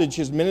passage,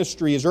 His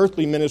ministry, His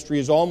earthly ministry,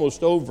 is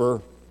almost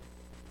over.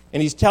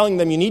 And He's telling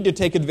them, you need to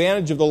take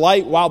advantage of the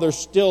light while there's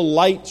still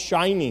light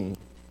shining.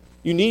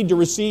 You need to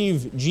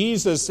receive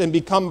Jesus and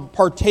become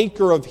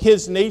partaker of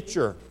His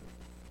nature.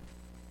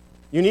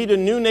 You need a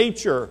new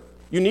nature.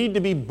 You need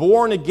to be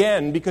born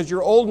again because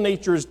your old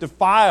nature is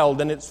defiled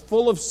and it's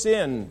full of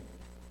sin.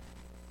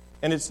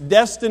 And it's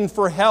destined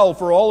for hell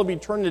for all of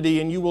eternity,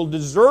 and you will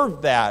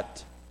deserve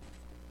that.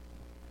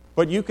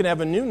 But you can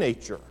have a new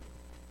nature.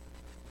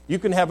 You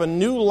can have a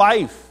new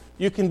life.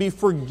 You can be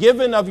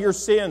forgiven of your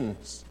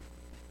sins.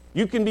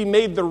 You can be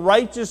made the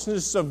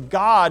righteousness of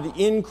God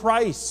in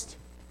Christ.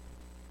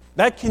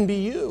 That can be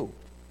you.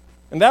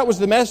 And that was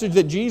the message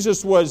that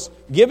Jesus was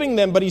giving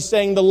them, but He's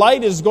saying the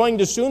light is going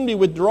to soon be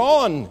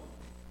withdrawn,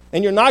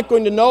 and you're not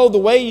going to know the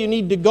way you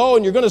need to go,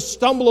 and you're going to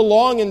stumble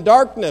along in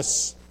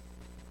darkness.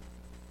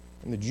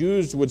 And the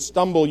Jews would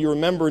stumble, you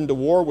remember, into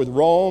war with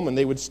Rome, and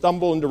they would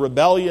stumble into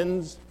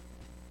rebellions,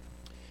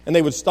 and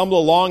they would stumble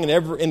along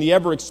in the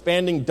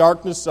ever-expanding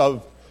darkness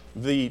of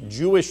the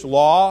Jewish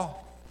law.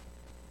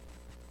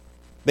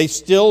 They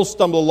still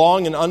stumble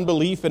along in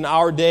unbelief in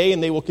our day,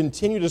 and they will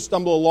continue to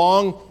stumble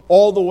along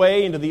all the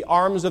way into the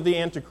arms of the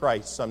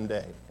Antichrist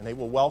someday, and they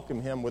will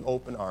welcome him with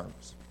open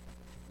arms.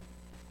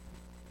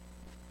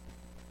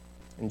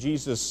 And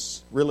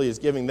Jesus really is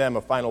giving them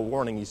a final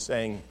warning. He's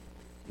saying,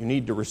 you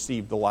need to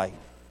receive the light.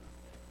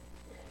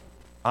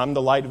 I'm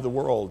the light of the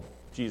world,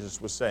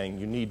 Jesus was saying.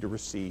 You need to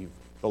receive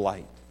the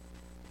light.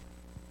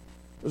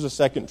 There's a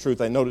second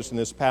truth I notice in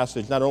this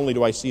passage. Not only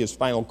do I see His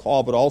final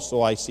call, but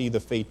also I see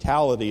the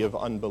fatality of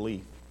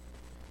unbelief.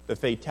 The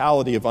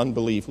fatality of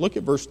unbelief. Look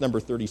at verse number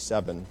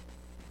 37.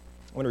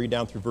 I want to read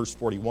down through verse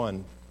 41.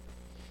 It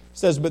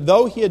says, but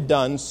though He had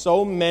done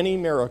so many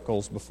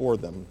miracles before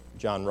them,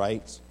 John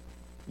writes,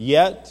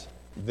 yet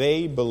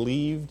they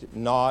believed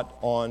not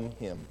on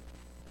Him.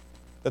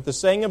 That the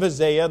saying of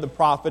Isaiah the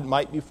prophet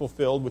might be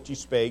fulfilled, which he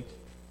spake,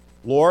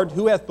 Lord,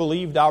 who hath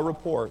believed our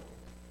report?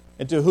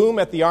 And to whom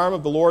hath the arm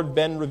of the Lord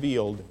been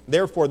revealed?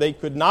 Therefore they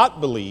could not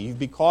believe,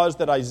 because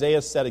that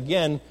Isaiah said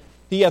again,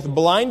 He hath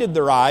blinded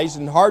their eyes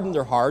and hardened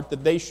their heart,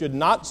 that they should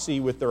not see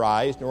with their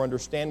eyes, nor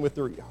understand with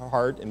their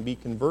heart, and be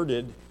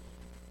converted,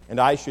 and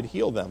I should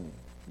heal them.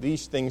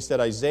 These things said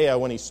Isaiah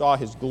when he saw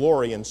His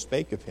glory and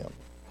spake of Him.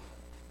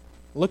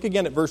 Look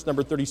again at verse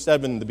number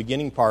 37, the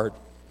beginning part.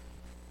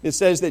 It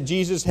says that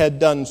Jesus had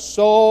done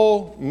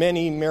so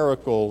many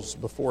miracles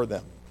before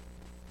them.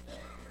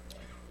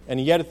 And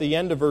yet at the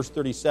end of verse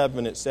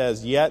 37 it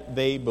says, yet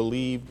they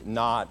believed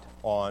not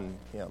on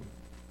Him.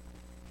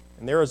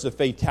 And there is a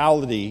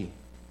fatality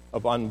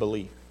of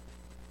unbelief.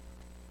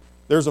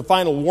 There's a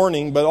final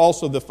warning, but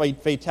also the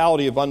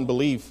fatality of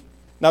unbelief.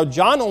 Now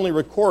John only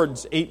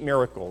records 8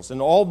 miracles.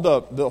 And all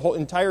the whole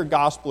entire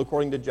gospel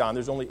according to John,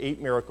 there's only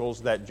 8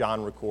 miracles that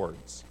John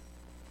records.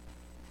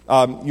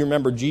 You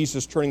remember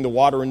Jesus turning the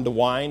water into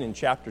wine in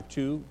chapter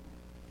 2?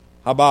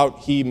 How about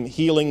Him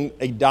healing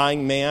a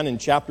dying man in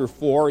chapter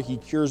 4? He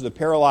cures the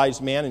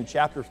paralyzed man in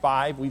chapter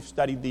 5. We've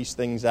studied these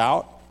things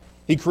out.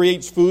 He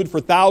creates food for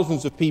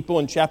thousands of people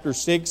in chapter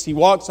 6. He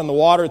walks on the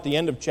water at the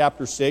end of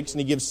chapter 6. And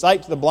He gives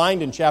sight to the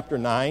blind in chapter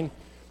 9.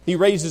 He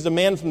raises a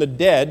man from the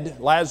dead,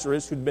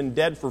 Lazarus, who'd been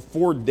dead for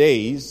 4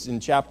 days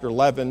in chapter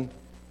 11.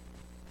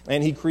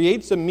 And He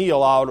creates a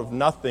meal out of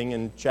nothing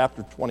in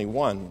chapter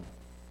 21.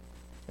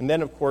 And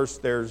then, of course,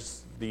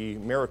 there's the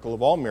miracle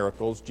of all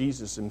miracles.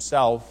 Jesus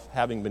Himself,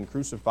 having been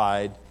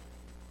crucified,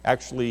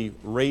 actually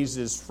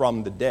raises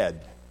from the dead.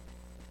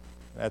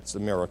 That's a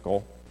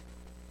miracle.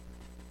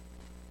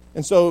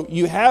 And so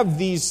you have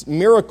these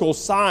miracle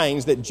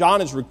signs that John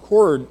has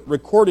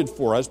recorded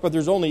for us, but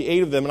there's only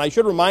 8 of them. And I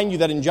should remind you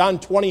that in John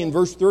 20 and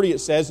verse 30 it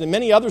says, and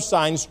many other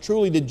signs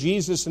truly did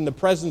Jesus in the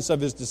presence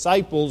of His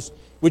disciples,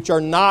 which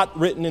are not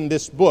written in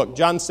this book.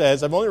 John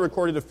says, I've only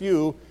recorded a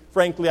few.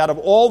 Frankly, out of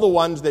all the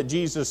ones that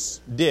Jesus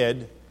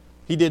did,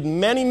 He did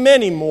many,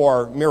 many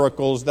more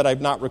miracles that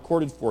I've not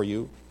recorded for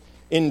you.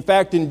 In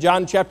fact, in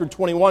John chapter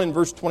 21 and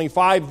verse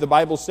 25, the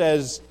Bible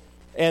says,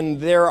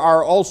 And there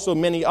are also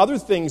many other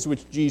things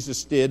which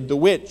Jesus did, the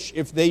which,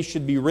 if they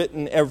should be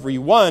written every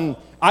one,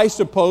 I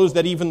suppose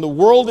that even the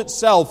world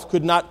itself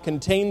could not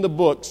contain the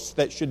books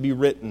that should be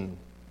written.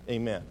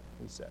 Amen,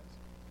 he says.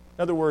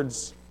 In other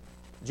words,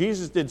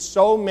 Jesus did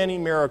so many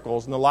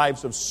miracles in the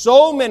lives of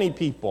so many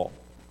people.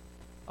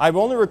 I've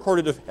only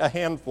recorded a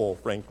handful,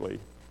 frankly.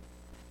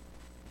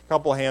 A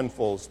couple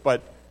handfuls,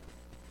 but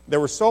there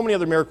were so many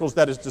other miracles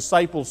that his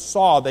disciples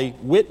saw, they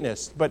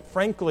witnessed. But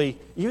frankly,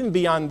 even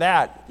beyond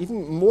that,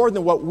 even more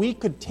than what we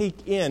could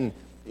take in,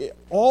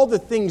 all the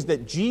things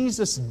that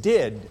Jesus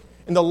did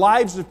in the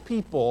lives of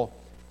people,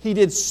 he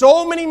did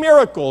so many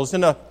miracles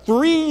in a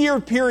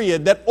 3-year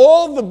period that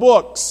all the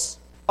books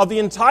of the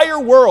entire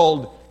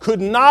world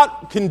could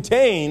not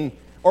contain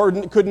or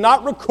could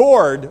not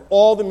record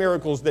all the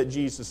miracles that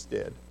Jesus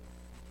did.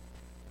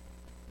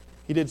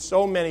 He did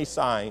so many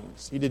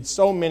signs. He did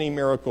so many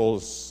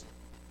miracles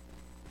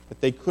that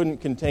they couldn't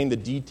contain the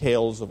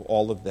details of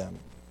all of them.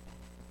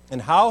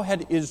 And how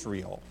had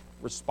Israel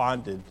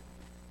responded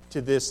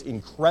to this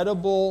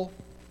incredible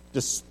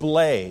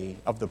display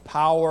of the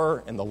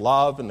power and the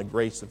love and the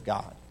grace of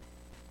God?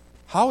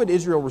 How had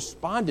Israel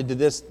responded to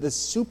this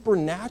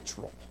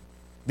supernatural,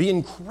 the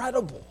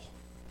incredible?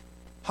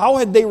 How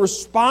had they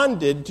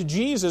responded to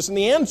Jesus? And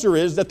the answer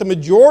is that the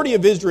majority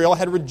of Israel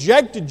had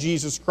rejected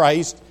Jesus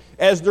Christ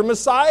as their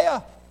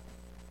Messiah.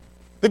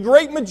 The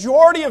great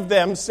majority of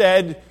them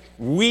said,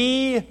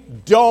 "We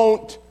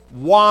don't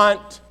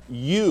want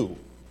you.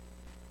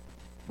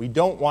 We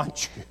don't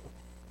want you.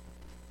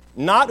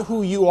 Not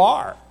who you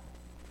are."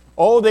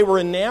 Oh, they were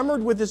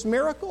enamored with his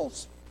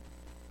miracles.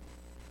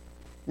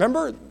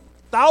 Remember,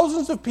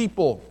 thousands of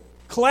people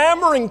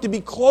clamoring to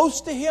be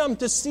close to him,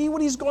 to see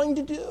what he's going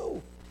to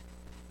do.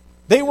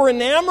 They were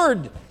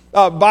enamored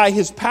by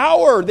his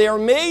power. They are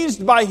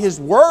amazed by his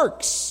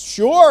works,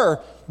 sure,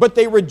 but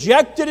they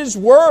rejected his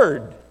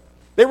word.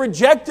 They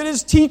rejected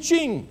his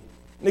teaching.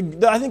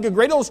 I think a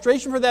great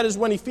illustration for that is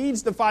when he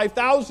feeds the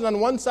 5,000 on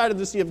one side of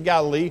the Sea of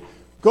Galilee,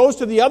 goes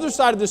to the other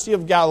side of the Sea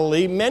of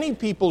Galilee. Many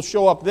people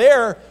show up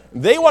there.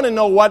 They want to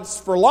know what's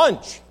for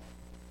lunch.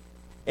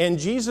 And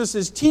Jesus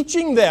is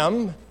teaching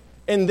them,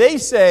 and they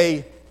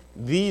say,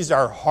 "These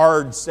are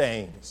hard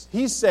sayings."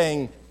 He's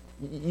saying,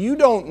 "You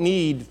don't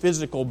need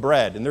physical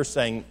bread." And they're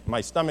saying,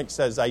 "My stomach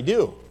says I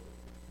do.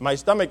 My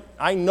stomach,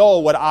 I know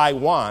what I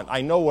want.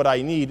 I know what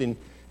I need. And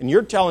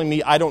you're telling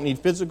me I don't need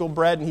physical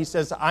bread?" And he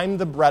says, "I'm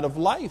the bread of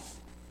life.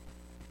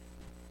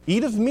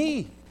 Eat of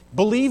me.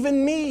 Believe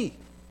in me."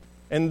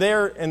 And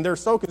they're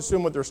so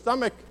consumed with their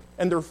stomach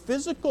and their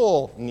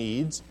physical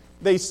needs,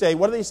 they say,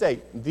 what do they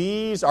say?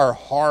 "These are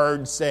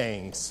hard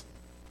sayings."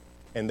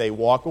 And they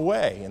walk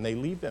away and they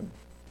leave him.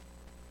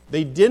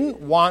 They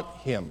didn't want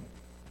him.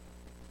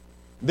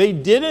 They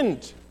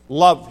didn't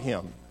love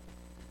him.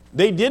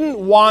 They didn't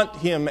want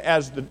him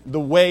as the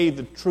way,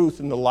 the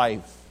truth, and the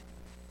life.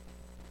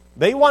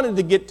 They wanted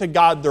to get to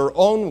God their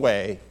own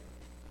way,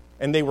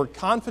 and they were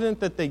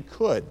confident that they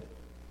could.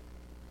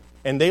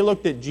 And they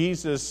looked at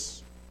Jesus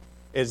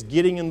as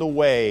getting in the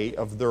way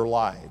of their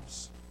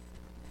lives,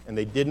 and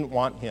they didn't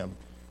want him.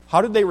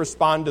 How did they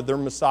respond to their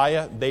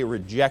Messiah? They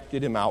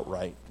rejected him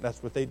outright.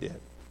 That's what they did.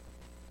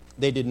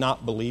 They did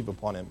not believe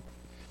upon him.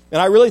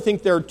 And I really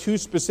think there are two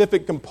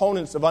specific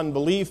components of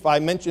unbelief. I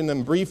mentioned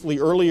them briefly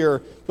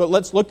earlier, but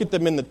let's look at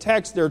them in the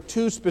text. There are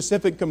two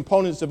specific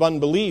components of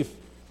unbelief.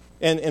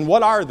 And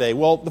what are they?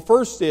 Well, the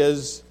first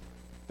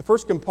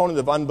component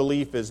of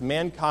unbelief is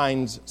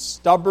mankind's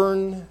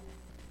stubborn,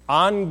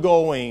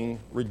 ongoing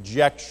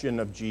rejection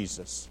of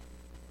Jesus.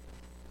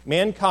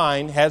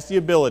 Mankind has the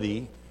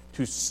ability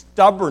to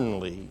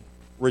stubbornly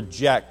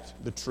reject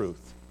the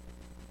truth.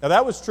 Now,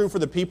 that was true for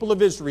the people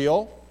of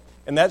Israel,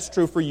 and that's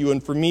true for you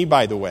and for me,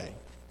 by the way.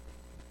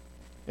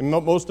 And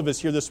most of us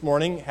here this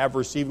morning have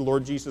received the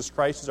Lord Jesus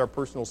Christ as our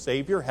personal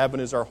Savior. Heaven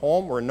is our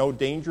home. We're in no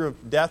danger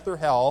of death or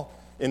hell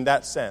in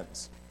that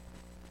sense.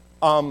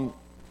 But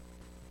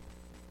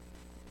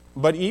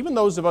even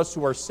those of us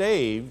who are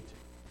saved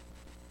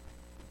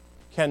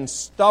can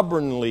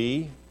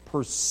stubbornly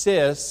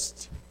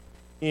persist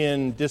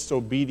in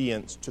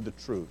disobedience to the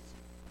truth.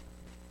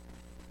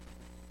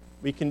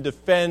 We can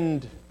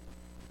defend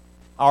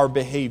our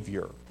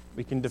behavior.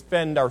 We can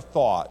defend our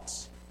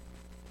thoughts.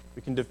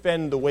 We can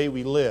defend the way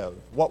we live,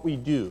 what we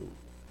do.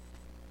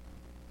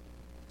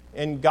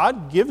 And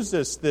God gives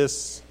us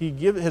this. He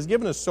has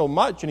given us so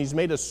much, and He's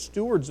made us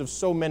stewards of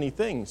so many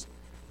things.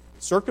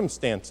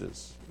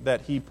 Circumstances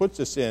that He puts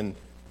us in.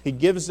 He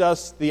gives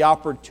us the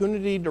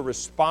opportunity to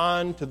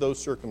respond to those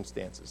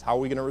circumstances. How are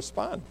we going to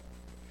respond?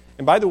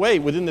 And by the way,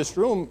 within this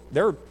room,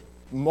 there are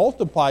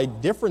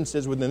multiplied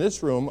differences within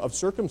this room of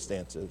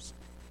circumstances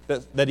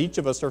that each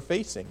of us are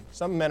facing.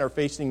 Some men are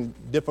facing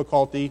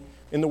difficulty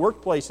in the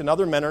workplace, and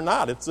other men are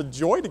not. It's a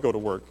joy to go to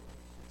work.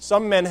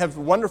 Some men have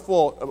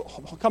wonderful,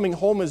 coming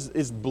home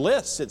is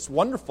bliss. It's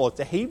wonderful.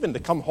 It's a haven to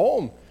come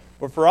home.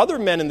 But for other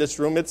men in this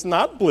room, it's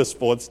not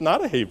blissful. It's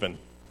not a haven.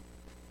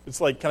 It's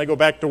like, can I go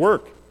back to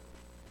work?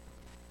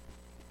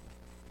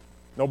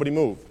 Nobody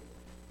move.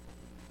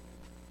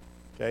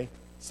 Okay?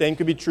 Same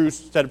could be true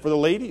said for the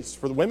ladies,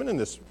 for the women in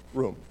this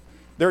room.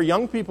 There are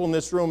young people in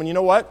this room, and you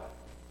know what?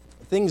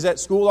 Things at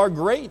school are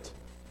great.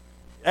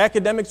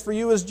 Academics for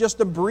you is just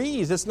a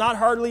breeze. It's not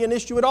hardly an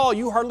issue at all.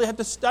 You hardly have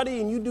to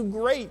study, and you do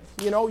great.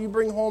 You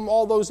bring home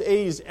all those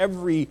A's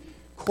every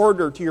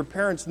quarter to your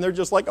parents, and they're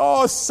just like,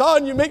 oh,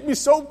 son, you make me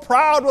so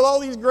proud with all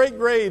these great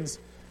grades.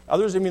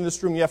 Others of you in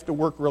this room, you have to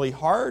work really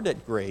hard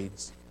at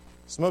grades.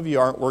 Some of you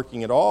aren't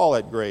working at all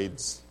at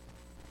grades.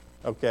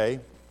 Okay?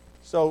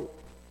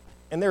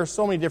 And there are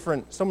so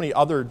many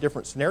other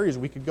different scenarios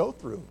we could go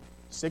through.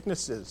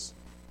 Sicknesses,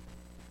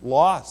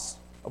 loss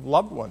of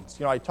loved ones.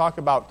 I talk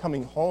about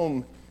coming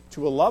home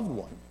to a loved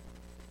one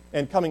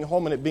and coming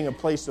home and it being a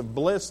place of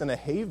bliss and a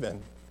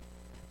haven.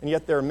 And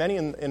yet there are many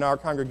in our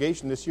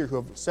congregation this year who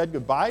have said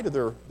goodbye to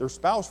their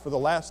spouse for the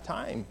last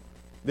time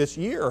this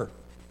year.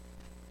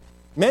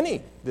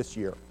 Many this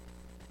year.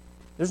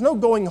 There's no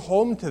going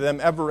home to them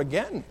ever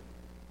again.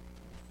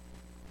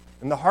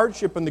 And the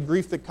hardship and the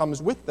grief that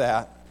comes with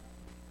that.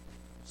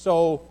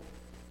 So,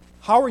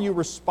 how are you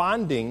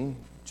responding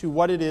to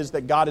what it is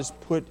that God has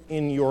put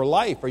in your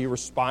life? Are you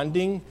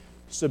responding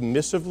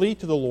submissively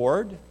to the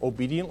Lord,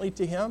 obediently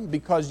to Him?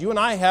 Because you and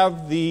I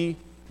have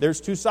there's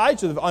two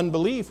sides of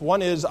unbelief.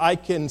 One is I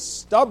can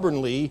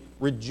stubbornly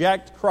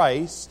reject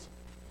Christ.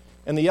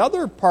 And the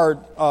other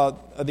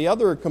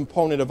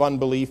component of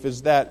unbelief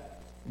is that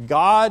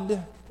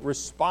God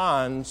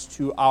responds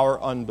to our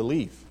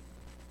unbelief.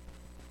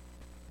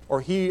 Or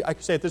I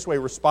could say it this way,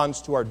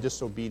 responds to our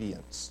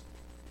disobedience.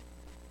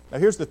 Now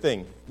here's the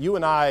thing. You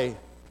and I,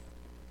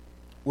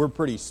 we're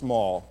pretty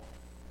small.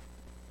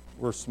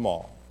 We're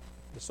small.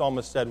 The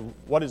psalmist said,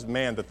 what is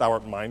man that thou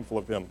art mindful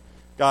of him?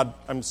 God,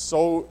 I'm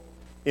so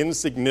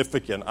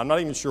insignificant. I'm not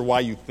even sure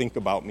why you think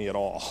about me at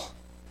all.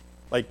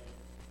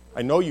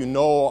 I know you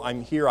know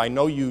I'm here. I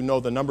know you know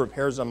the number of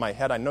hairs on my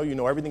head. I know you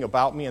know everything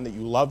about me and that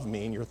you love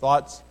me, and your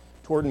thoughts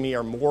toward me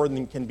are more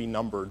than can be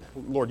numbered.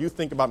 Lord, you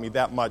think about me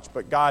that much,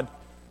 but God,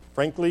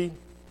 frankly,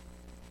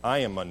 I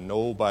am a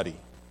nobody.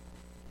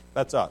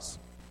 That's us.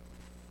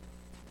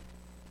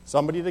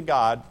 Somebody to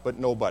God, but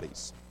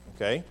nobodies.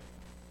 Okay?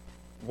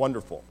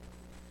 Wonderful.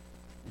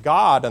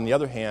 God, on the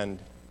other hand,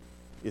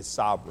 is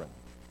sovereign.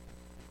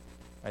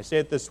 I say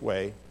it this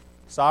way.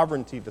 The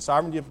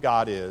sovereignty of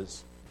God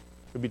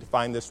could be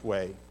defined this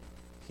way.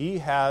 He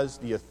has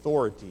the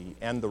authority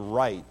and the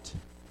right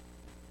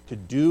to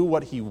do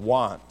what He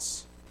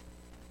wants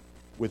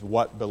with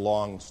what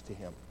belongs to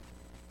Him.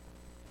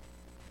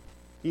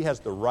 He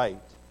has the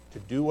right to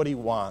do what He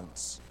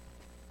wants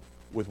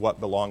with what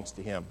belongs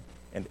to Him.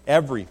 And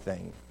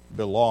everything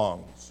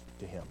belongs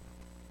to Him.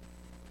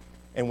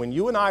 And when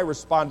you and I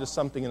respond to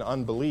something in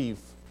unbelief,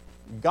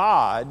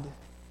 God,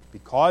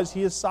 because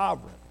He is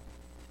sovereign,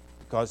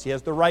 because He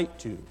has the right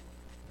to,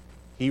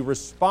 He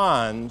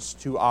responds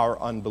to our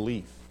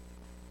unbelief.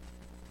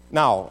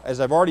 Now, as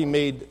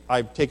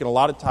I've taken a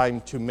lot of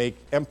time to make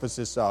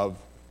emphasis of,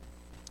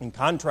 in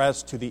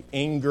contrast to the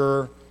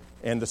anger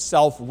and the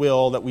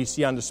self-will that we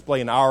see on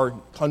display in our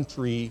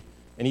country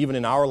and even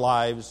in our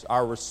lives,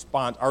 our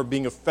response, our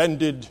being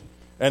offended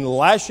and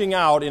lashing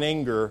out in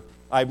anger,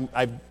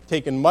 I've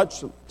taken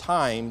much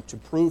time to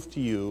prove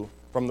to you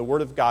from the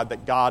Word of God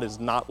that God is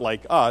not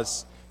like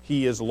us.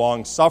 He is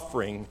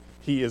long-suffering.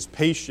 He is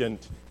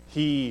patient.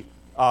 He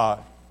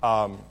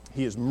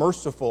is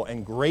merciful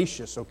and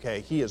gracious,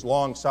 okay? He is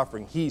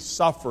long-suffering. He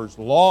suffers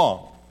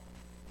long.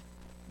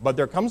 But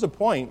there comes a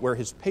point where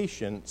His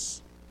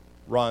patience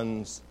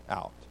runs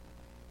out.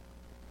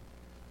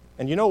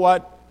 And you know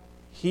what?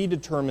 He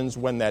determines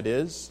when that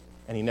is,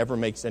 and He never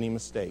makes any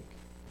mistake.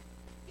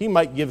 He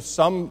might give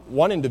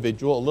one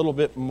individual a little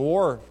bit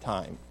more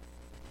time,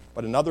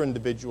 but another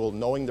individual,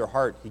 knowing their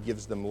heart, He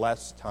gives them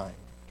less time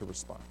to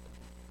respond.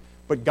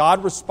 But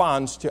God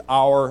responds to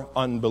our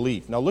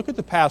unbelief. Now look at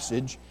the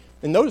passage,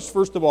 and notice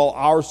first of all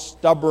our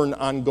stubborn,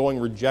 ongoing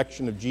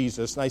rejection of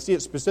Jesus. And I see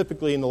it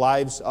specifically in the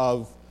lives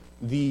of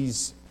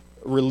these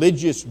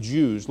religious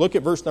Jews. Look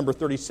at verse number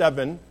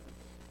 37.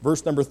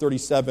 Verse number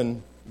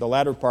 37, the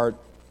latter part.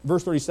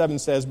 Verse 37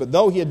 says, "But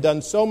though He had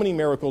done so many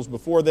miracles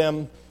before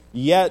them,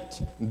 yet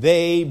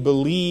they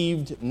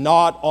believed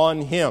not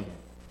on Him."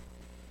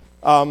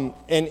 And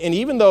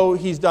even though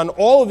He's done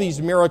all of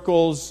these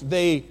miracles,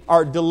 they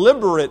are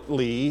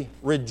deliberately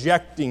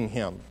rejecting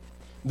Him.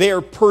 They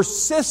are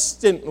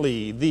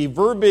persistently, the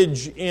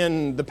verbiage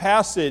in the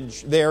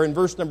passage there in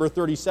verse number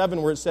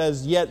 37 where it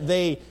says, "Yet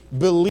they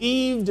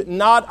believed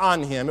not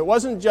on Him." It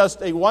wasn't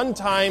just a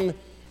one-time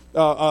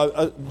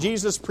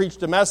Jesus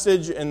preached a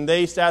message and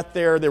they sat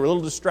there, they were a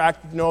little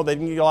distracted, they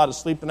didn't get a lot of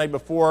sleep the night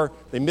before,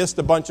 they missed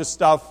a bunch of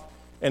stuff,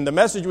 and the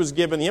message was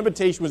given, the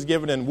invitation was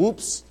given, and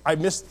whoops, I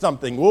missed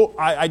something. Whoop,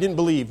 I didn't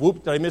believe.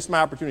 Whoop, did I miss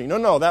my opportunity?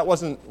 No, that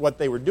wasn't what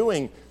they were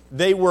doing.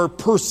 They were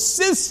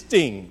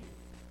persisting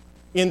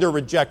in their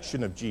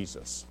rejection of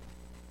Jesus.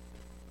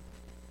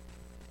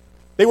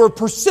 They were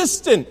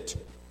persistent.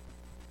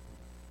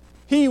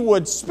 He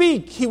would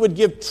speak, He would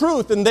give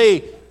truth, and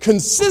they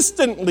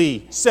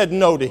consistently said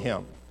no to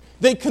Him.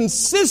 They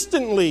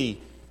consistently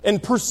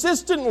and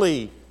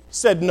persistently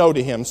said no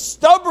to him.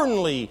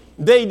 Stubbornly,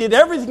 they did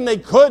everything they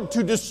could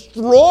to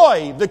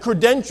destroy the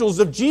credentials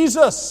of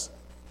Jesus.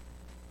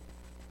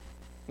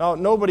 Now,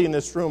 nobody in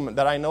this room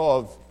that I know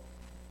of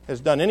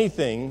has done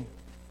anything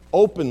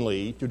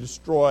openly to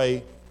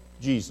destroy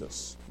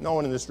Jesus. No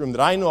one in this room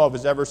that I know of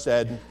has ever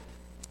said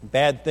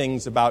bad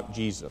things about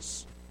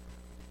Jesus.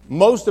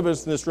 Most of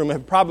us in this room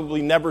have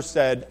probably never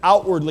said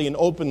outwardly and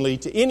openly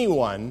to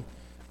anyone,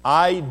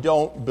 I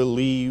don't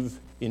believe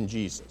in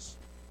Jesus.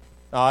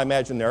 Now, I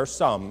imagine there are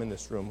some in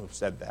this room who have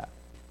said that.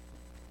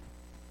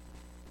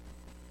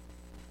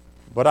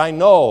 But I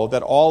know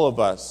that all of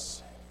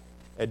us,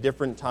 at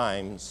different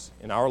times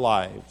in our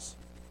lives,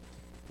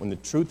 when the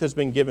truth has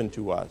been given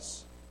to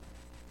us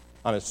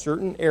on a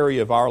certain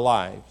area of our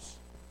lives,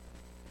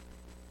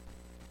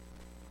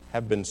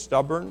 have been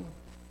stubborn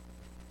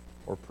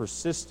or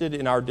persisted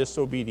in our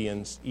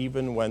disobedience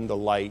even when the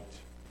light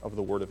of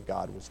the Word of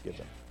God was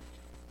given.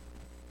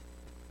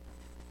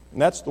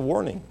 And that's the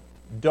warning.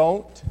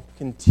 Don't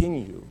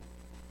continue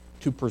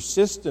to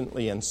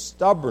persistently and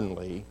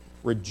stubbornly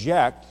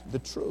reject the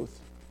truth.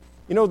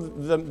 You know,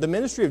 the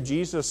ministry of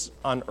Jesus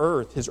on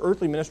earth, his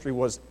earthly ministry,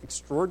 was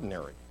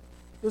extraordinary.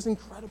 It was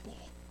incredible.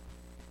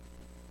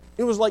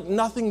 It was like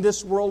nothing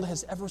this world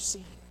has ever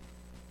seen.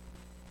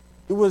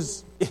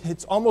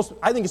 It's almost,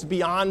 I think it's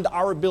beyond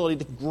our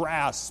ability to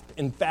grasp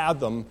and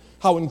fathom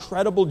how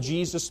incredible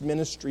Jesus'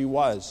 ministry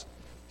was.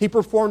 He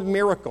performed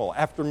miracle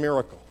after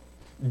miracle,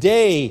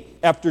 day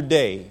after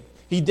day.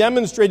 He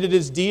demonstrated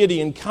his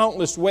deity in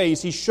countless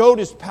ways. He showed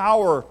his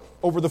power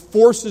over the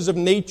forces of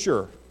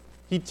nature.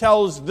 He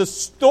tells the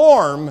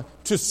storm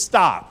to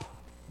stop.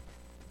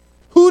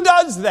 Who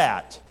does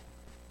that?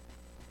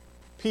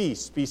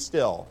 Peace, be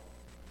still.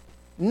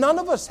 None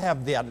of us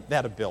have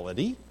that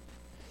ability.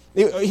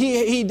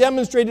 He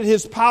demonstrated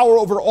his power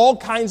over all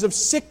kinds of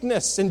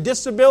sickness and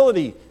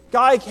disability.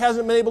 Guy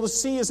hasn't been able to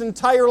see his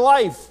entire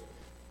life.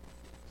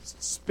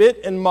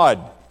 Spit and mud.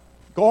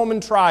 Go home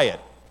and try it.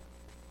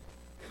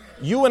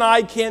 You and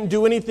I can't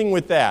do anything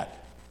with that.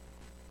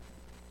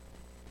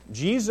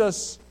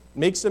 Jesus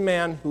makes a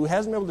man who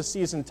hasn't been able to see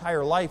his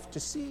entire life to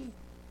see.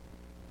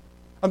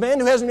 A man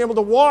who hasn't been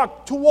able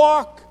to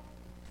walk.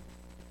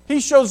 He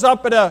shows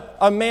up at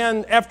a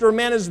man after a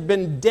man has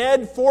been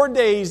dead 4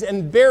 days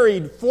and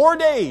buried 4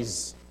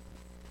 days.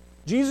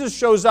 Jesus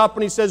shows up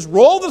and he says,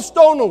 roll the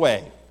stone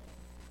away.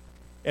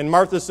 And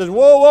Martha says,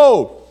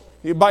 whoa,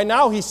 by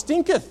now he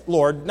stinketh,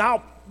 Lord.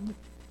 Now,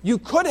 you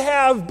could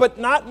have, but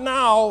not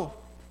now.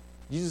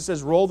 Jesus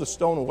says, roll the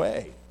stone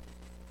away.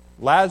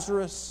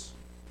 Lazarus,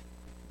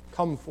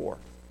 come forth.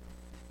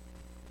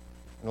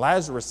 And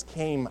Lazarus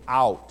came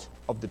out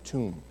of the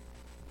tomb.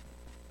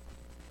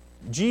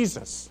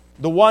 Jesus,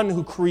 the one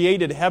who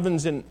created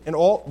heavens and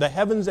all the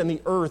heavens and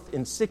the earth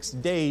in 6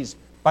 days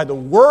by the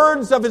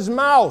words of his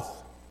mouth.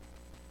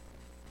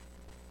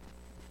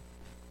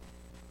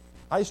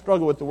 I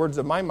struggle with the words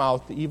of my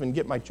mouth to even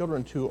get my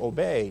children to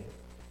obey,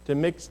 to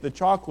mix the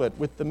chocolate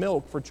with the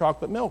milk for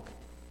chocolate milk.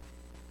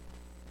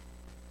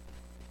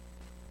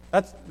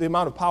 That's the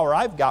amount of power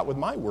I've got with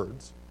my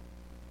words.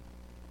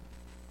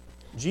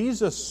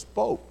 Jesus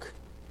spoke,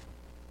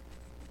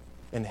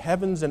 and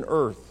heavens and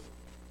earth,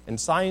 and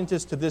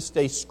scientists to this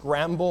day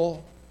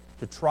scramble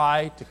to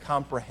try to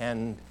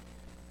comprehend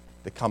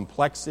the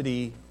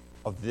complexity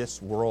of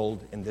this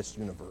world and this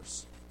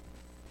universe.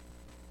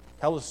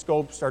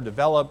 Telescopes are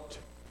developed,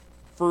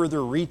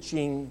 further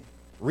reaching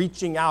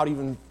out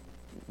even.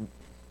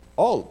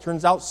 Oh, it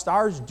turns out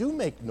stars do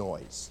make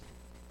noise.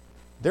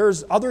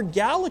 There's other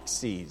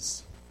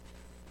galaxies.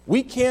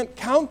 We can't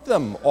count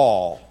them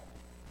all.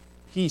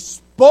 He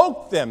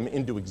spoke them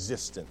into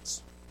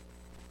existence.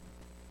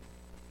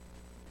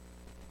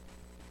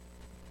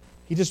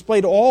 He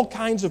displayed all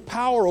kinds of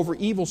power over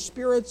evil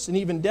spirits and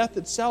even death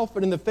itself,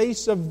 but in the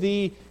face of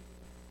the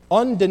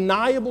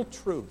undeniable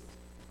truth,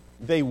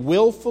 they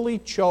willfully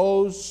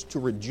chose to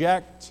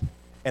reject,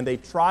 and they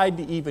tried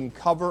to even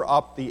cover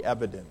up the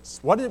evidence.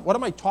 What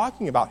am I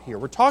talking about here?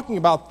 We're talking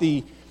about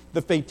the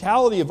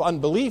fatality of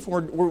unbelief.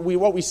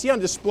 What we see on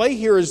display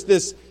here is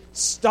this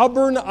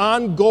stubborn,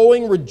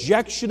 ongoing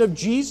rejection of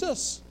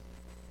Jesus.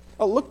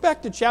 Look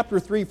back to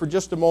chapter 3 for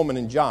just a moment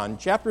in John.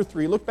 Chapter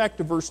 3, look back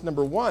to verse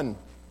number 1.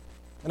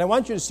 And I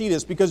want you to see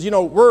this because,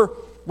 we're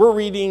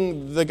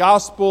reading the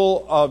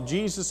gospel of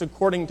Jesus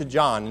according to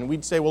John. And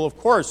we'd say, well, of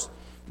course,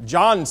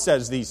 John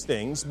says these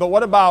things. But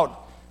what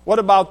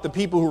about the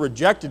people who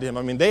rejected him?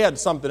 I mean, they had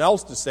something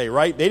else to say,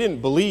 right? They didn't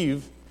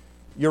believe.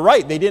 You're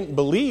right, they didn't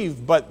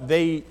believe, but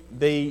they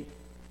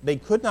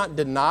could not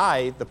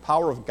deny the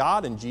power of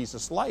God in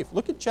Jesus' life.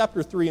 Look at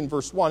chapter 3 and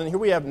verse 1. And here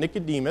we have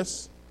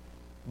Nicodemus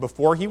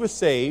before he was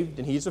saved,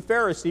 and he's a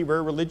Pharisee,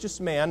 very religious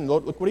man.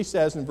 Look what he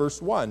says in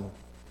verse 1.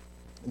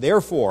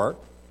 Therefore,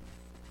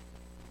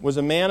 was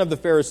a man of the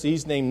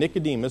Pharisees named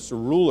Nicodemus, a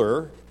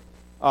ruler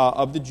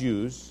of the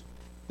Jews.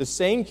 The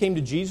same came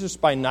to Jesus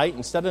by night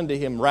and said unto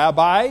him,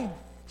 Rabbi,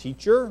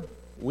 teacher,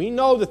 we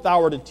know that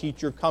thou art a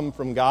teacher come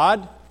from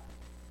God,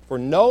 for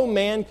no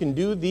man can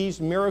do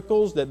these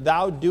miracles that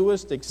thou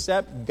doest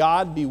except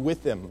God be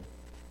with him.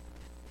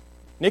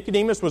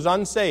 Nicodemus was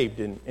unsaved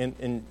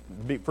in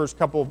the first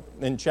couple,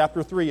 in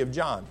chapter 3 of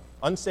John.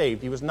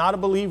 Unsaved. He was not a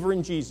believer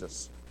in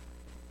Jesus.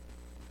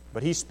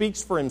 But he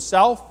speaks for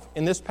himself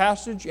in this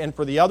passage and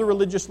for the other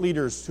religious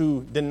leaders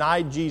who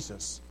denied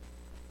Jesus,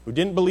 who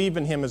didn't believe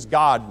in him as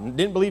God,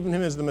 didn't believe in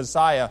him as the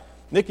Messiah.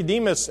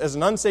 Nicodemus, as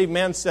an unsaved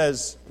man,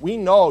 says, we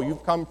know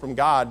you've come from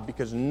God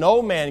because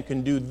no man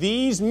can do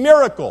these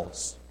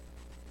miracles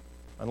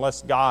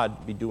unless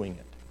God be doing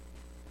it.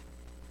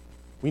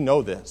 We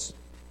know this.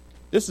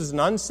 This is an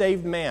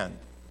unsaved man.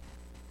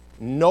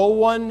 No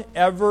one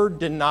ever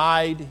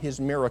denied his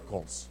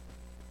miracles.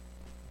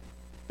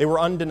 They were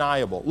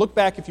undeniable. Look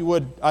back, if you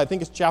would, I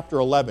think it's chapter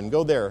 11.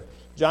 Go there.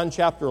 John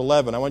chapter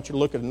 11. I want you to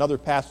look at another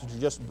passage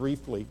just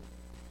briefly.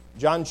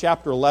 John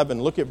chapter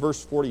 11, look at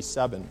verse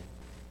 47.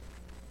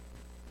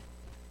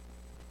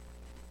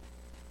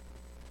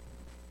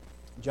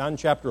 John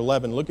chapter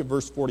 11, look at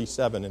verse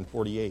 47 and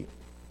 48.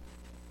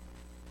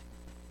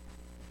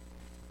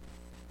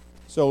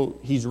 So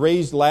he's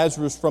raised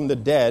Lazarus from the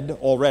dead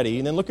already.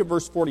 And then look at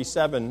verse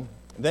 47.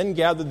 Then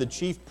gathered the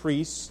chief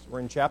priests, we're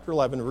in chapter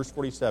 11, verse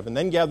 47.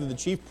 Then gathered the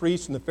chief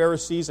priests and the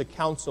Pharisees a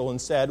council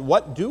and said,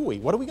 what do we?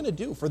 What are we going to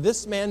do? For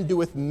this man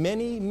doeth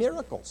many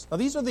miracles. Now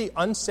these are the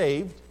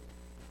unsaved,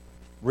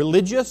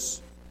 religious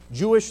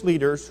Jewish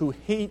leaders who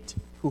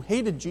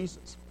hated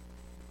Jesus.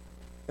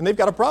 And they've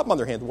got a problem on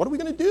their hands. What are we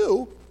going to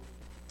do?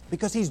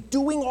 Because he's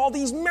doing all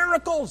these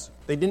miracles.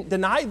 They didn't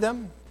deny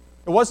them.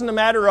 It wasn't a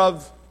matter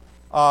of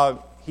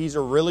he's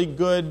a really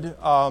good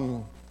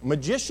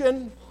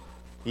magician.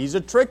 He's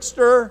a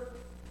trickster.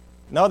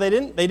 No, they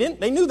didn't.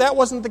 They knew that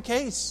wasn't the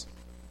case.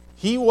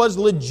 He was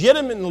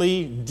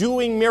legitimately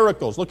doing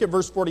miracles. Look at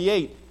verse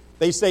 48.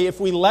 They say, if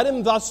we let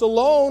him thus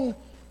alone,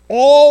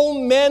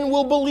 all men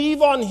will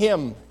believe on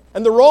him,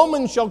 and the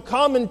Romans shall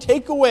come and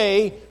take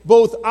away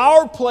both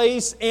our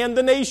place and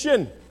the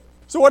nation.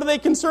 So what are they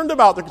concerned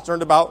about? They're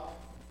concerned about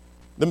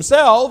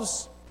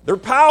themselves, their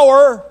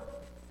power.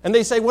 And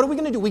they say, what are we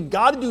going to do? We've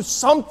got to do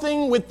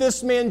something with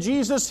this man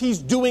Jesus. He's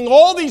doing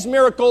all these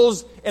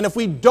miracles, and if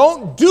we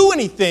don't do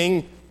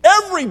anything,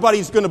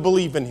 everybody's going to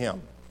believe in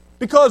him.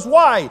 Because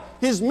why?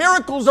 His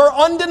miracles are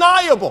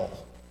undeniable.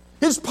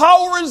 His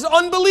power is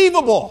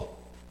unbelievable.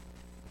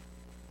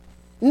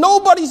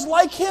 Nobody's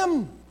like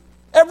him.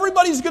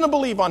 Everybody's going to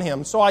believe on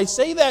him. So I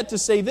say that to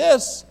say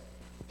this.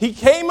 He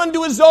came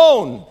unto his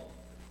own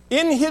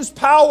in his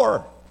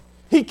power.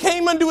 He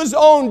came unto his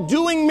own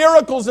doing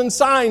miracles and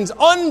signs,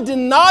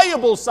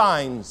 undeniable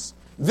signs.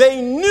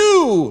 They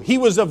knew he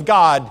was of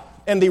God,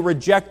 and they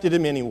rejected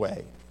him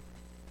anyway.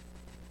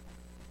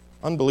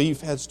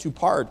 Unbelief has two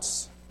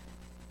parts.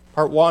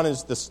 Part one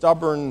is the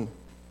stubborn,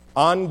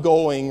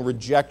 ongoing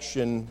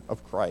rejection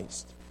of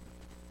Christ.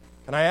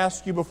 Can I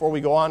ask you before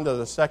we go on to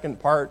the second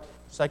part,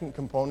 second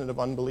component of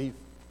unbelief?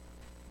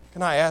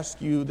 Can I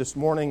ask you this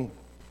morning,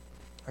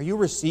 are you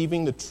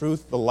receiving the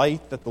truth, the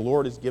light that the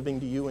Lord is giving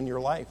to you in your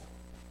life?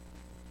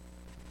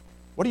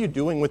 What are you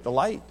doing with the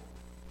light?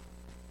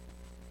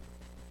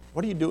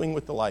 What are you doing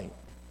with the light?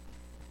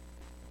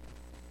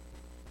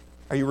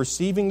 Are you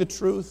receiving the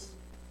truth,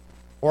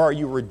 or are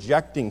you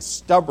rejecting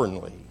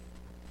stubbornly,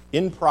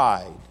 in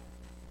pride,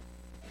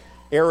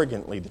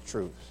 arrogantly the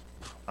truth?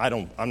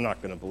 I'm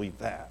not going to believe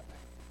that.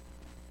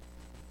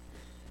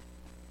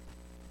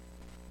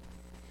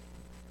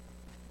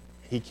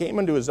 He came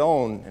unto his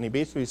own, and he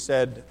basically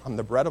said, I'm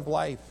the bread of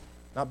life.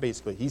 Not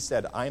basically, he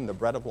said, I am the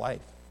bread of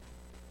life.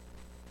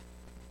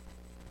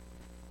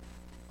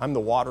 I'm the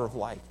water of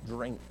life.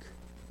 Drink,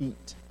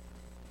 eat.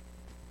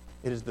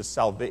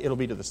 It'll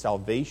be to the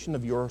salvation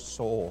of your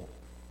soul.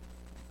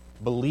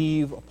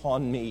 Believe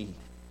upon me.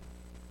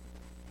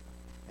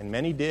 And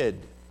many did,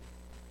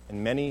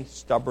 and many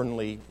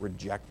stubbornly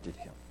rejected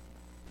him.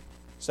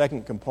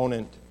 Second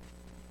component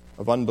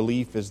of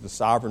unbelief is the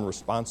sovereign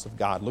response of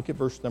God. Look at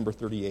verse number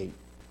 38.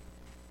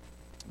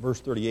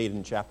 Verse 38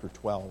 in chapter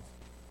 12.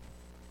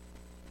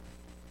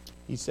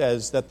 He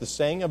says that the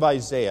saying of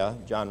Isaiah,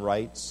 John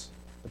writes,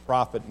 the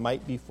prophet,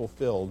 might be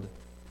fulfilled.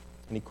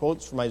 And he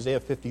quotes from Isaiah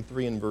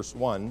 53 in verse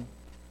 1,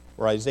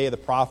 where Isaiah the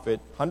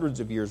prophet, hundreds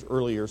of years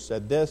earlier,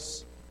 said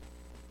this,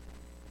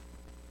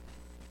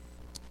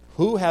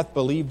 who hath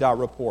believed our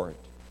report,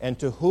 and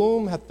to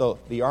whom hath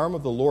the arm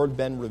of the Lord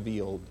been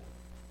revealed?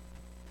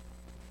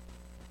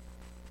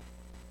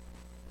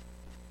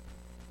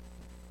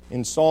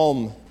 In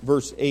Psalm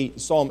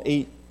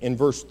 8 in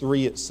verse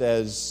 3, it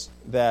says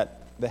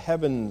that the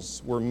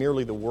heavens were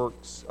merely the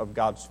works of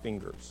God's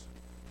fingers.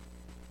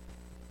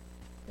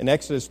 In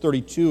Exodus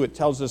 32, it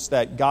tells us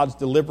that God's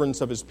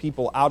deliverance of his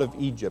people out of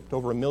Egypt,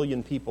 over 1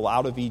 million people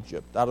out of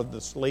Egypt, out of the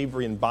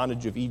slavery and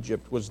bondage of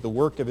Egypt, was the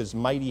work of his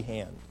mighty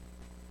hand.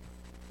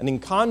 And in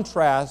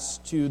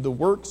contrast to the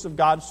works of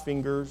God's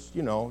fingers,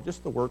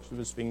 just the works of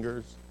his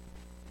fingers,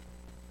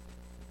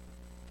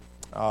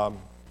 the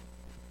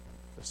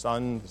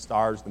sun, the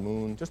stars, the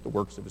moon, just the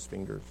works of his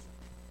fingers.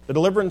 The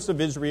deliverance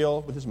of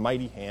Israel with his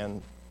mighty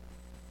hand.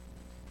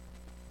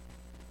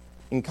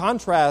 In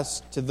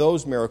contrast to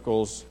those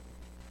miracles,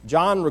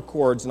 John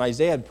records, and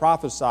Isaiah had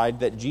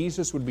prophesied, that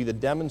Jesus would be the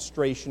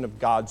demonstration of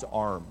God's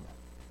arm.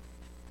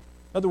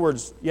 In other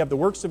words, you have the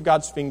works of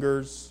God's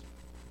fingers,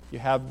 you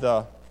have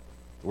the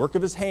work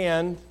of his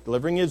hand,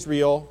 delivering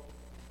Israel,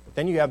 but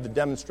then you have the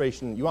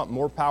demonstration. You want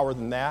more power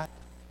than that?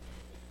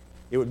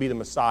 It would be the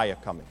Messiah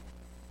coming.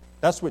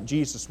 That's what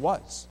Jesus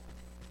was.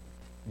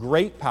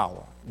 Great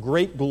power,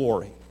 great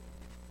glory.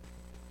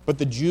 But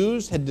the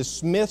Jews had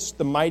dismissed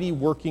the mighty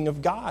working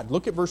of God.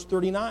 Look at verse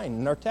 39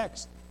 in our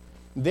text.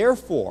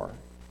 Therefore,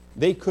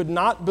 they could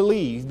not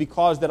believe,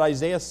 because that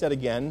Isaiah said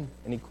again,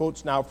 and he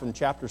quotes now from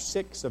chapter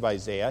 6 of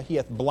Isaiah, He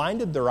hath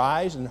blinded their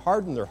eyes and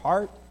hardened their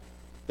heart,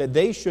 that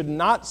they should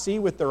not see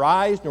with their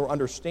eyes, nor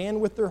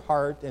understand with their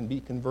heart, and be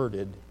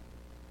converted,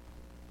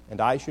 and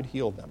I should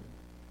heal them.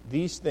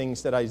 These things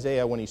said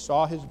Isaiah when he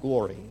saw his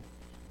glory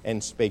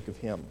and spake of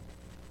him.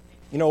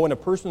 You know, when a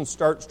person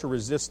starts to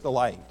resist the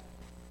light,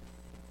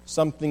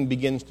 something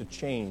begins to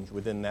change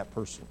within that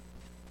person.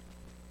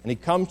 And he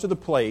comes to the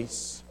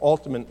place,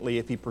 ultimately,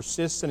 if he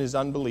persists in his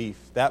unbelief,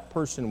 that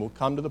person will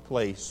come to the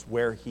place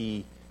where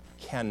he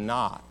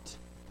cannot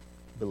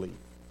believe.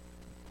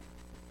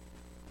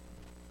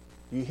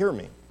 Do you hear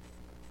me?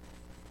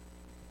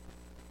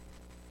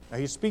 Now,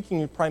 he's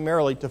speaking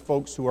primarily to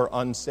folks who are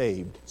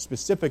unsaved.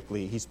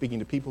 Specifically, he's speaking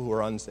to people who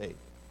are unsaved.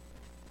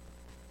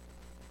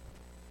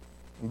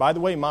 And by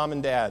the way, Mom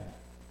and Dad,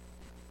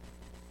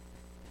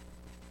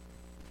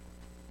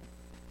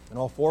 and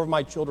all 4 of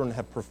my children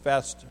have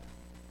professed,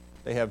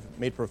 they have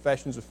made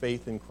professions of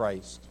faith in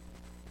Christ.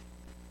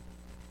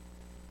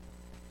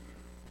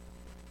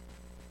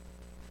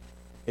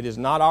 It is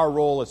not our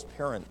role as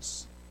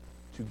parents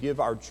to give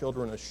our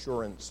children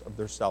assurance of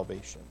their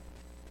salvation.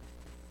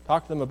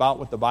 Talk to them about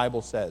what the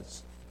Bible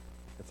says.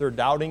 If they're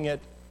doubting it,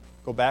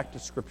 go back to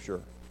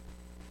Scripture.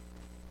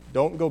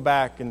 Don't go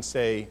back and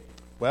say,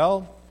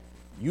 well,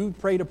 you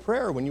prayed a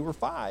prayer when you were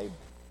 5.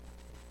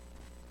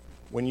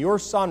 When your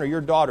son or your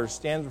daughter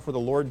stands before the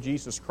Lord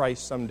Jesus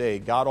Christ someday,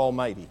 God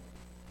Almighty,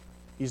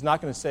 He's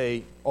not going to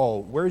say, oh,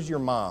 where's your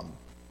mom?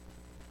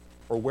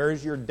 Or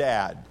where's your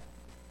dad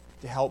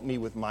to help me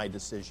with my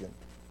decision?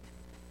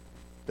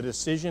 The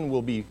decision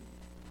will be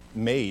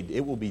made.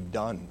 It will be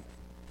done.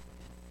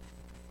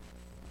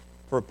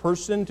 For a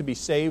person to be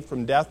saved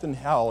from death and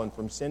hell and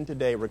from sin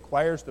today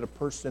requires that a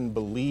person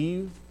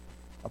believe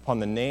upon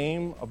the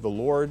name of the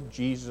Lord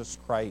Jesus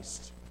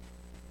Christ.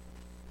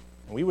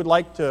 And we would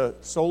like to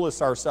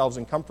solace ourselves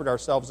and comfort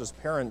ourselves as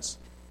parents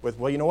with,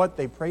 well, you know what?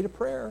 They prayed a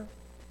prayer.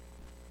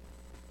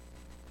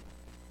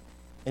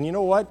 And you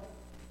know what?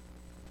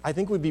 I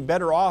think we'd be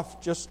better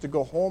off just to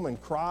go home and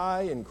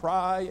cry and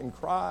cry and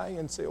cry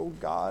and say, oh,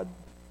 God,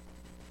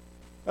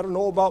 I don't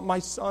know about my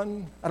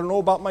son. I don't know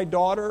about my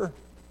daughter.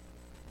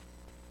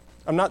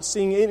 I'm not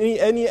seeing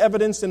any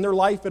evidence in their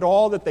life at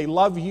all that they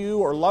love you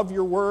or love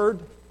your word.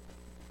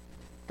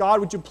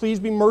 God, would you please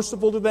be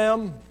merciful to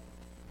them?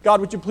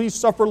 God, would you please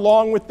suffer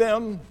long with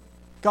them?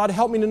 God,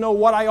 help me to know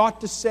what I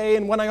ought to say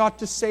and when I ought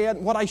to say it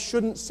and what I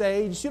shouldn't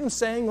say. You see what I'm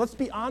saying? Let's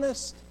be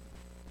honest.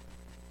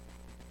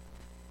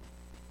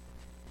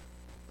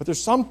 But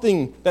there's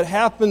something that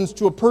happens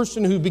to a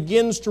person who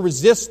begins to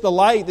resist the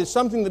light. There's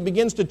something that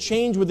begins to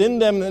change within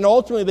them, and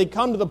ultimately they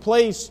come to the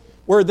place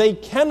where they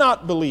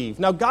cannot believe.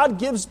 Now, God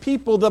gives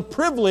people the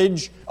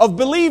privilege of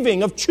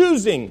believing, of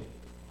choosing.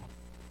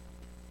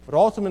 But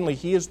ultimately,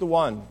 He is the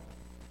one.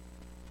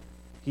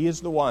 He is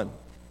the one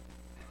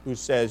who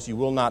says, you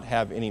will not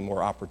have any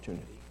more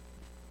opportunity.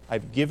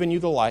 I've given you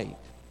the light.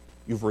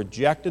 You've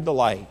rejected the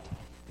light.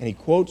 And he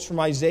quotes from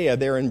Isaiah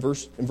there in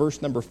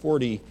verse number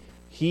 40,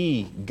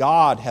 He,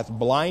 God, hath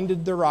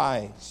blinded their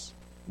eyes.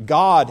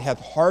 God hath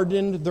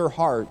hardened their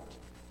heart,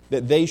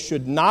 that they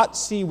should not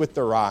see with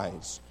their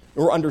eyes,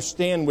 nor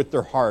understand with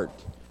their heart,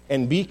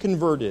 and be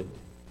converted,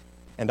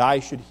 and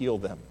I should heal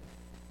them.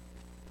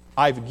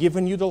 I've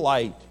given you the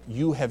light.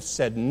 You have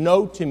said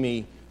no to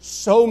me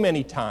so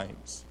many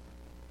times.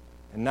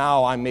 And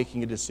now I'm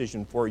making a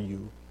decision for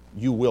you.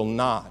 You will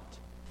not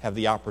have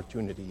the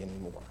opportunity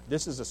anymore.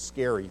 This is a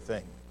scary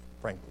thing,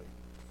 frankly.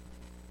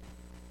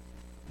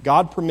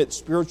 God permits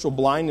spiritual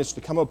blindness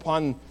to come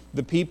upon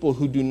the people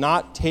who do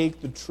not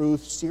take the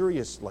truth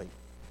seriously.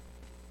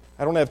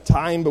 I don't have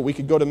time, but we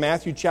could go to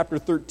Matthew chapter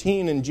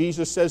 13, and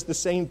Jesus says the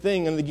same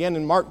thing. And again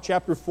in Mark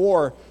chapter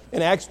 4,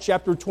 in Acts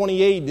chapter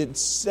 28,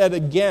 it's said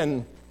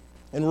again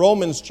in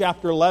Romans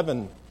chapter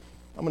 11.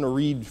 I'm going to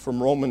read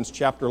from Romans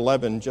chapter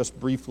 11 just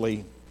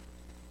briefly.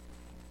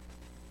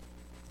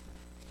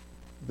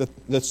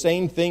 The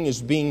same thing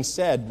is being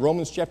said.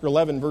 Romans chapter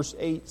 11, verse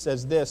 8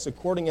 says this,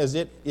 according as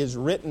it is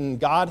written,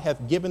 God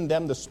hath given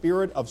them the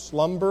spirit of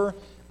slumber,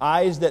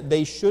 eyes that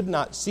they should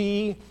not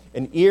see,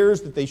 and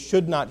ears that they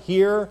should not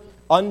hear,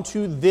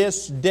 unto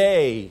this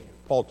day.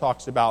 Paul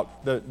talks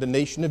about the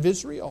nation of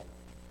Israel.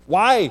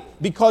 Why?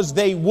 Because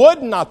they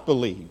would not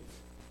believe.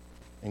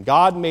 And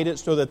God made it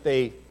so that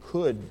they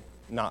could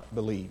not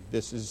believe.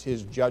 This is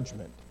His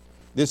judgment.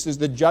 This is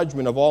the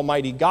judgment of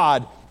Almighty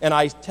God. And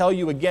I tell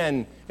you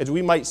again, as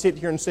we might sit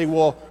here and say,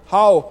 well,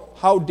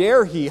 how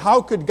dare he?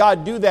 How could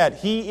God do that?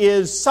 He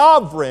is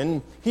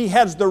sovereign. He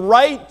has the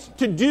right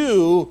to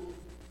do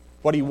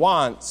what he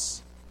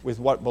wants with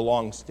what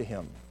belongs to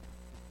him.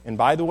 And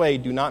by the way,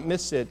 do not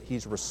miss it,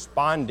 he's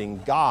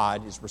responding.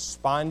 God is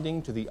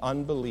responding to the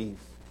unbelief,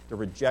 the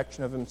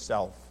rejection of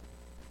himself.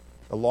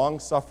 The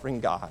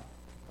long-suffering God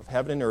of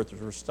heaven and earth is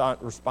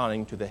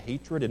responding to the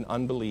hatred and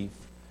unbelief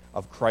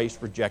of Christ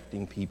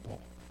rejecting people.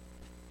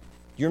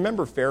 Do you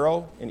remember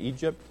Pharaoh in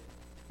Egypt?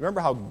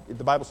 Remember how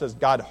the Bible says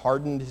God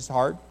hardened his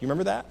heart? Do you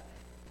remember that?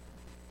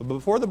 But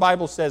before the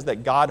Bible says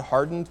that God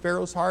hardened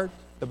Pharaoh's heart,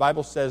 the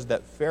Bible says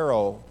that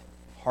Pharaoh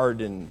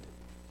hardened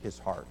his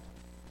heart.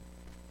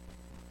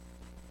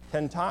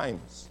 10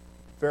 times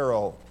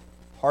Pharaoh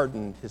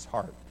hardened his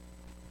heart.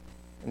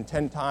 And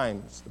 10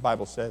 times the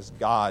Bible says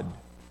God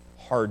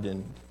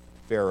hardened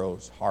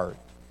Pharaoh's heart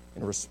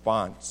in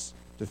response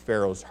to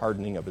Pharaoh's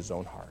hardening of his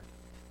own heart.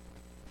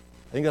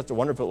 I think that's a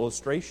wonderful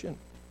illustration.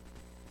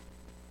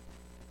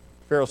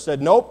 Pharaoh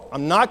said, nope,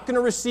 I'm not going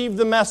to receive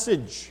the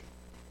message.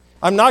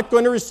 I'm not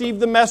going to receive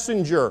the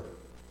messenger.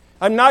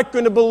 I'm not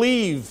going to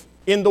believe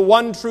in the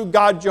one true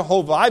God,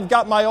 Jehovah. I've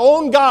got my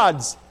own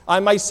gods. I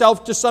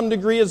myself, to some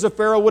degree, as a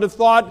Pharaoh, would have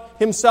thought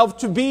himself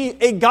to be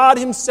a god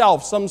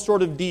himself, some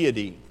sort of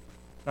deity.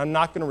 And I'm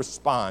not going to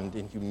respond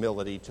in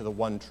humility to the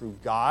one true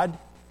God.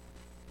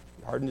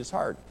 He hardened his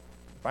heart.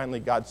 Finally,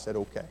 God said,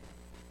 okay.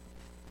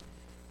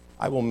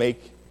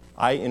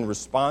 I, in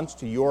response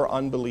to your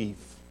unbelief,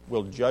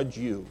 will judge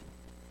you,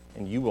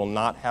 and you will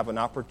not have an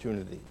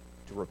opportunity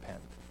to repent.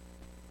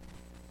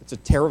 It's a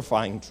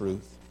terrifying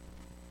truth.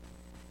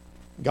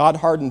 God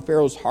hardened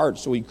Pharaoh's heart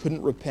so he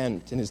couldn't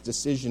repent, and his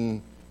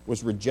decision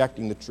was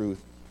rejecting the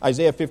truth.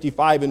 Isaiah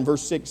 55 in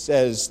verse 6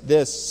 says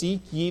this,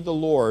 seek ye the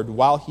Lord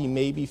while he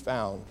may be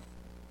found.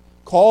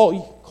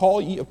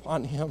 Call ye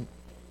upon him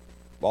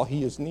while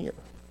he is near.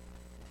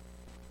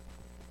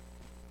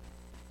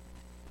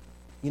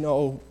 You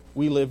know,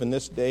 we live in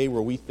this day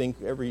where we think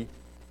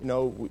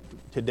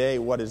today,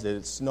 what is it?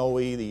 It's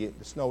snowy, the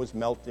snow is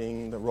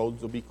melting, the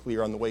roads will be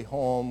clear on the way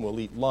home, we'll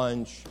eat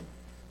lunch.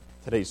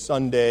 Today's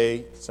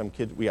Sunday, some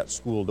kids, we got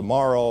school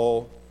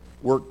tomorrow,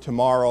 work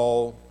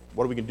tomorrow.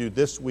 What are we going to do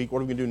this week? What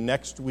are we going to do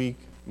next week?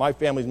 My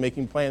family's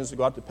making plans to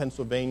go out to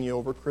Pennsylvania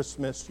over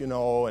Christmas,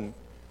 and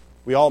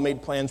we all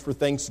made plans for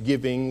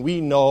Thanksgiving.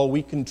 We know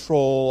we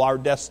control our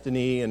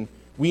destiny, and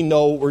we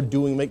know what we're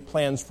doing, make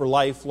plans for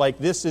life. Like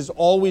this is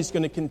always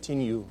going to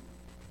continue.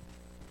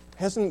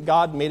 Hasn't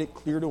God made it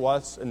clear to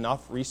us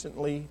enough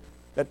recently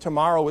that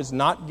tomorrow is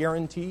not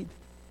guaranteed?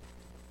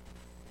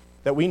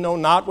 That we know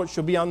not what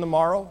shall be on the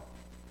morrow?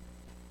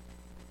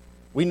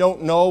 We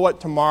don't know what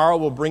tomorrow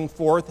will bring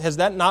forth. Has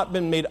that not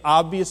been made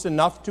obvious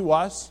enough to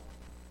us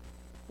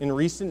in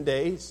recent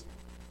days?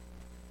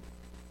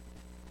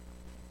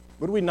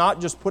 Would we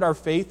not just put our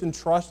faith and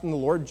trust in the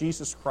Lord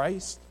Jesus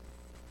Christ?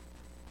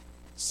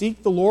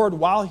 Seek the Lord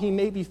while he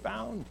may be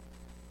found.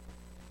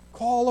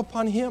 Call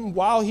upon him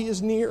while he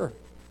is near.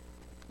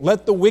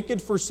 Let the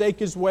wicked forsake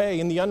his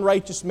way, and the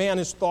unrighteous man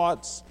his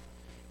thoughts,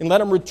 and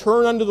let him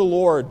return unto the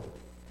Lord.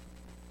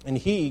 And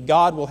he,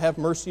 God, will have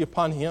mercy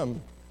upon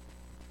him,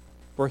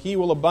 for he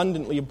will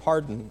abundantly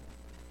pardon.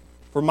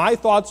 For my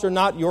thoughts are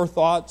not your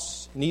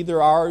thoughts,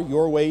 neither are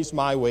your ways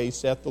my ways,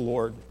 saith the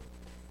Lord.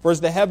 For as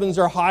the heavens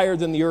are higher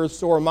than the earth,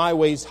 so are my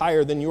ways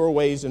higher than your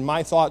ways, and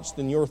my thoughts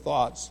than your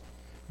thoughts.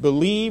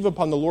 Believe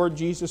upon the Lord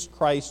Jesus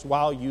Christ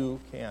while you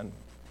can.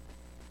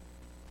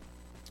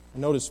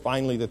 Notice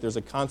finally that there's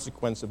a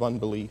consequence of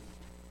unbelief.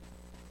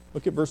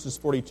 Look at verses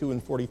 42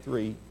 and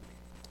 43. It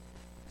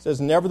says,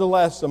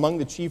 nevertheless, among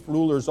the chief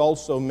rulers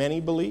also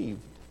many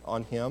believed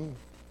on him.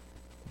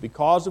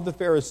 Because of the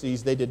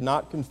Pharisees, they did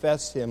not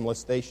confess him,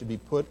 lest they should be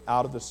put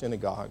out of the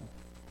synagogue.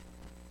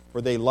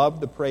 For they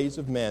loved the praise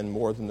of men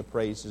more than the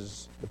praise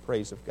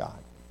of God.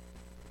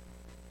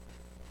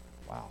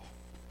 Wow.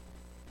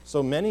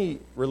 So many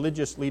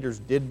religious leaders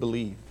did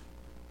believe.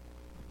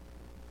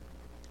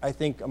 I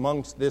think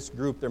amongst this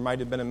group there might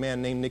have been a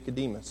man named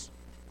Nicodemus.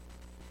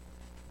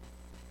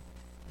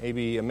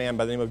 Maybe a man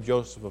by the name of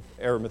Joseph of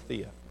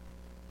Arimathea,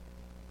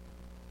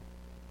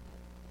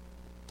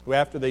 who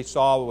after they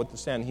saw what the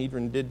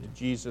Sanhedrin did to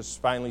Jesus,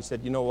 finally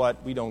said, you know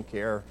what, we don't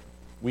care.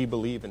 We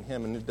believe in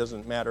him, and it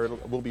doesn't matter.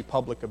 We'll be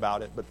public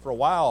about it. But for a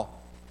while,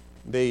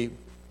 they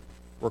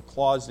were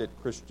closet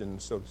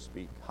Christians, so to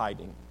speak,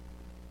 hiding,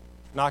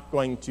 not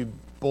going to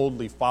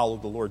boldly follow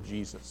the Lord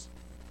Jesus.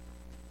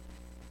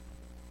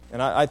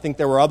 And I think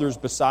there were others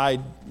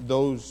beside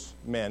those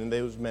men, and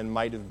those men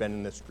might have been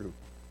in this group.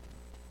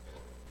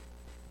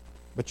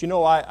 But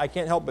I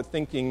can't help but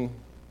thinking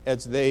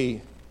as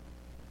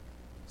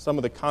some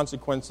of the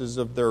consequences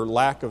of their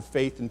lack of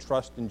faith and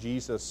trust in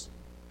Jesus,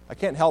 I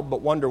can't help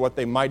but wonder what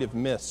they might have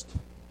missed.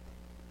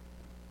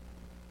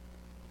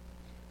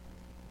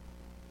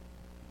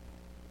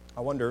 I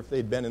wonder if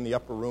they'd been in the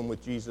upper room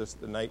with Jesus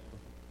the night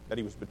that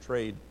he was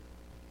betrayed.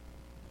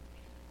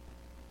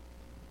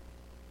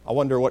 I I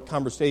wonder what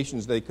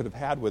conversations they could have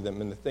had with him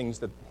and the things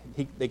that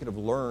they could have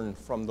learned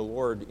from the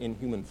Lord in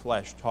human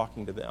flesh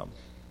talking to them.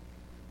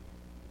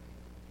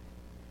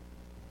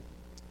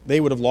 They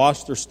would have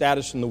lost their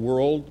status in the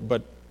world,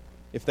 but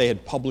if they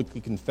had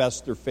publicly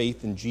confessed their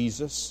faith in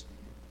Jesus.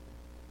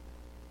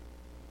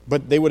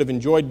 But they would have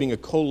enjoyed being a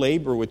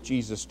co-laborer with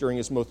Jesus during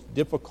his most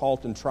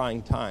difficult and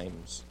trying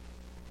times.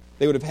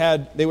 They would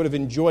have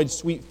enjoyed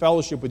sweet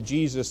fellowship with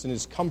Jesus and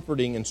his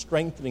comforting and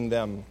strengthening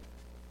them.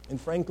 And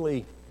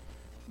frankly,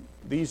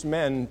 these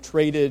men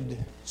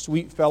traded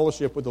sweet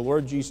fellowship with the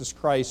Lord Jesus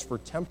Christ for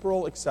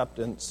temporal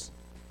acceptance,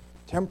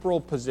 temporal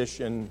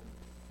position,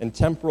 and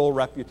temporal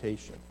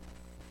reputation.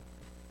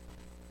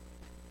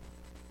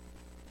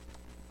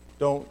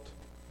 Don't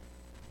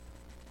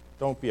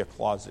be a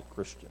closet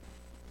Christian.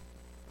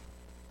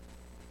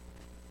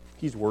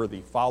 He's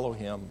worthy. Follow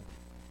him.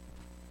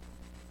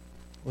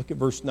 Look at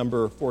verse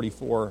number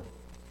 44.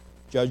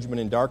 Judgment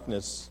in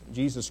darkness.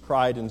 Jesus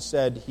cried and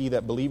said, "He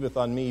that believeth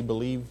on me,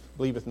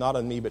 believeth not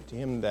on me, but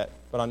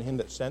on him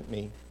that sent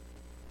me.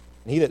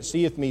 And he that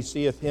seeth me,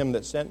 seeth him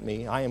that sent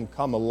me. I am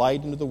come a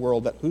light into the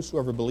world, that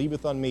whosoever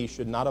believeth on me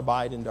should not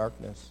abide in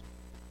darkness."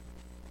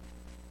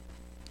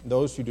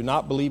 Those who do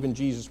not believe in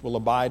Jesus will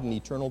abide in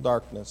eternal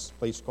darkness, a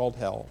place called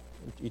hell,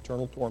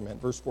 eternal torment.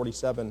 Verse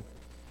 47,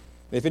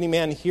 "If any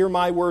man hear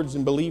my words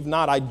and believe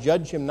not, I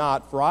judge him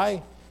not, for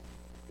I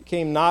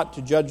came not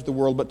to judge the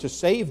world, but to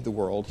save the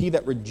world. He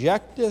that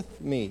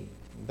rejecteth me,"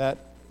 that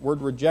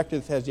word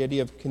rejecteth has the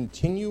idea of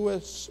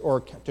continuous, or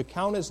to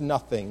count as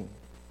nothing.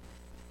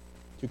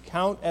 To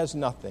count as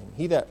nothing.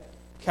 "He that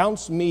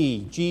counts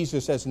me,"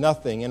 Jesus, "as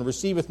nothing, and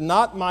receiveth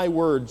not my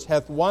words,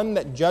 hath one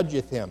that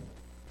judgeth him.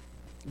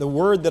 The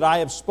word that I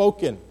have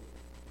spoken,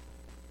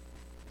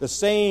 the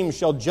same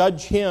shall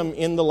judge him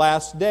in the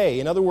last day."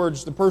 In other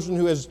words, the person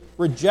who has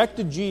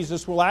rejected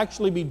Jesus will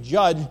actually be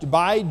judged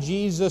by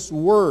Jesus'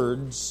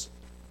 words.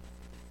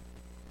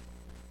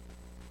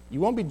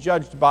 You won't be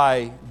judged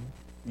by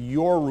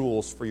your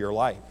rules for your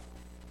life.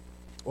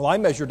 Well, I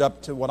measured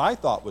up to what I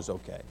thought was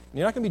okay.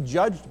 You're not going to be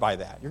judged by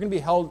that. You're going to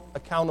be held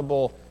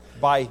accountable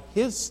by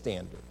his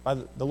standard, by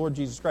the Lord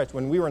Jesus Christ.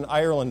 When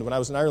I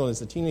was in Ireland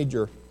as a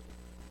teenager,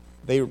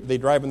 they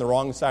drive on the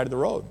wrong side of the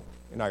road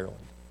in Ireland.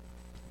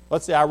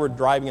 Let's say I were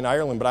driving in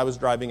Ireland, but I was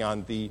driving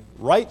on the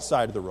right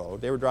side of the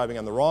road. They were driving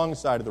on the wrong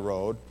side of the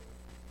road.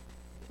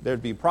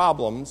 There'd be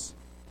problems.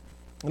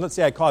 And let's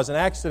say I cause an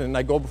accident and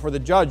I go before the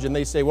judge and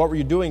they say, "What were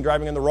you doing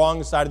driving on the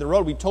wrong side of the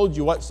road? We told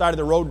you what side of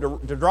the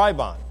road to drive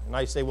on." And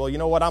I say, "Well, you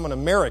know what? I'm an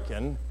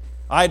American.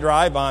 I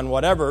drive on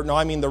whatever." No,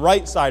 I mean the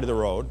right side of the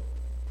road.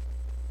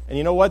 And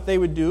you know what they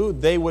would do?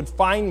 They would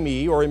fine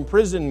me or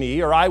imprison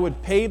me, or I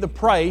would pay the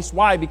price.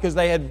 Why? Because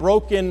they had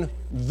broken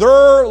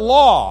their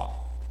law,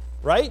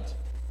 right?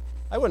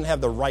 I wouldn't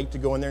have the right to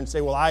go in there and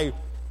say, "Well,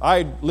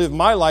 I live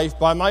my life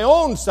by my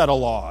own set of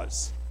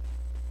laws."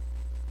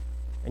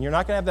 And you're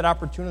not going to have that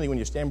opportunity when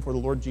you stand before the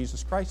Lord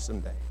Jesus Christ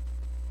someday.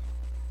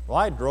 "Well,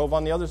 I drove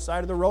on the other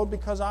side of the road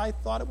because I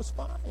thought it was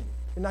fine."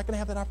 You're not going to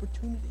have that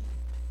opportunity.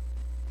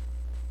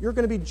 You're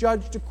going to be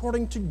judged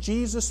according to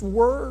Jesus'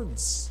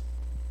 words,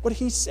 what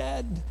he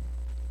said.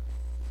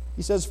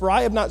 He says, "For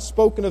I have not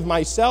spoken of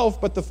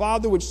myself, but the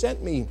Father which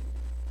sent me.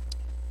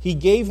 He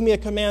gave me a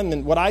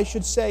commandment, what I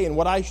should say and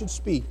what I should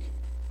speak.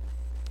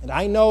 And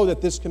I know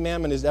that this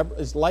commandment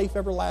is life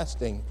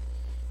everlasting.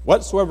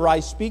 Whatsoever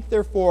I speak,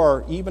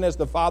 therefore, even as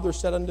the Father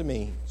said unto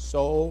me,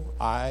 so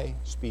I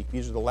speak."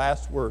 These are the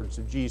last words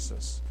of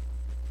Jesus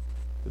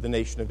to the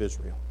nation of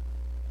Israel.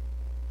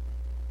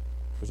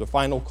 There's a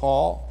final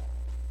call.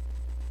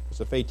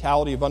 There's a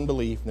fatality of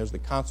unbelief, and there's the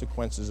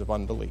consequences of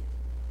unbelief.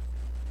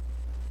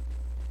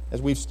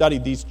 As we've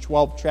studied these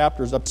 12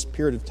 chapters up this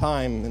period of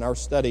time in our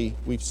study,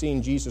 we've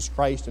seen Jesus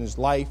Christ in his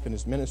life and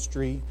his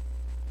ministry,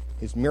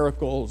 his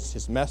miracles,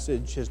 his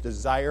message, his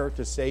desire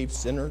to save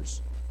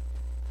sinners.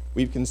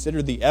 We've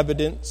considered the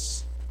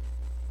evidence.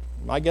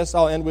 I guess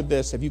I'll end with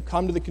this. Have you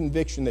come to the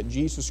conviction that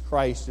Jesus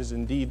Christ is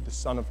indeed the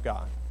Son of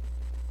God?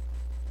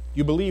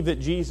 You believe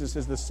that Jesus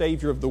is the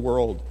Savior of the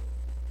world?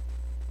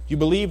 You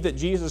believe that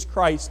Jesus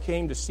Christ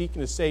came to seek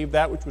and to save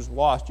that which was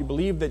lost? You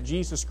believe that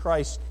Jesus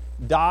Christ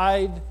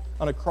died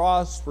on a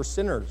cross for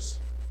sinners?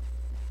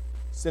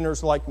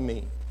 Sinners like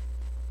me,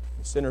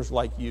 sinners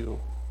like you,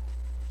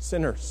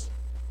 sinners.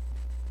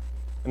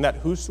 And that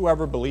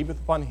whosoever believeth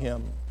upon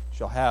him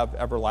shall have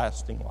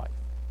everlasting life.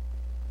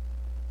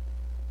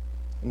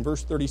 In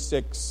verse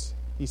 36,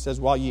 he says,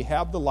 "While ye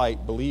have the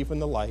light, believe in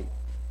the light,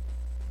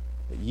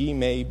 that ye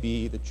may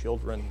be the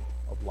children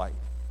of light."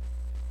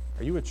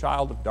 Are you a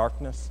child of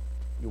darkness?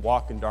 You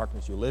walk in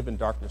darkness. You live in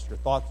darkness. Your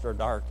thoughts are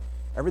dark.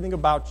 Everything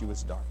about you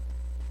is dark.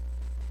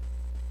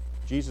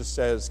 Jesus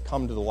says,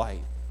 "Come to the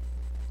light.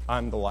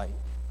 I'm the light.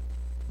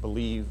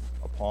 Believe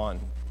upon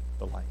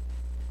the light."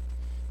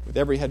 With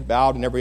every head bowed and every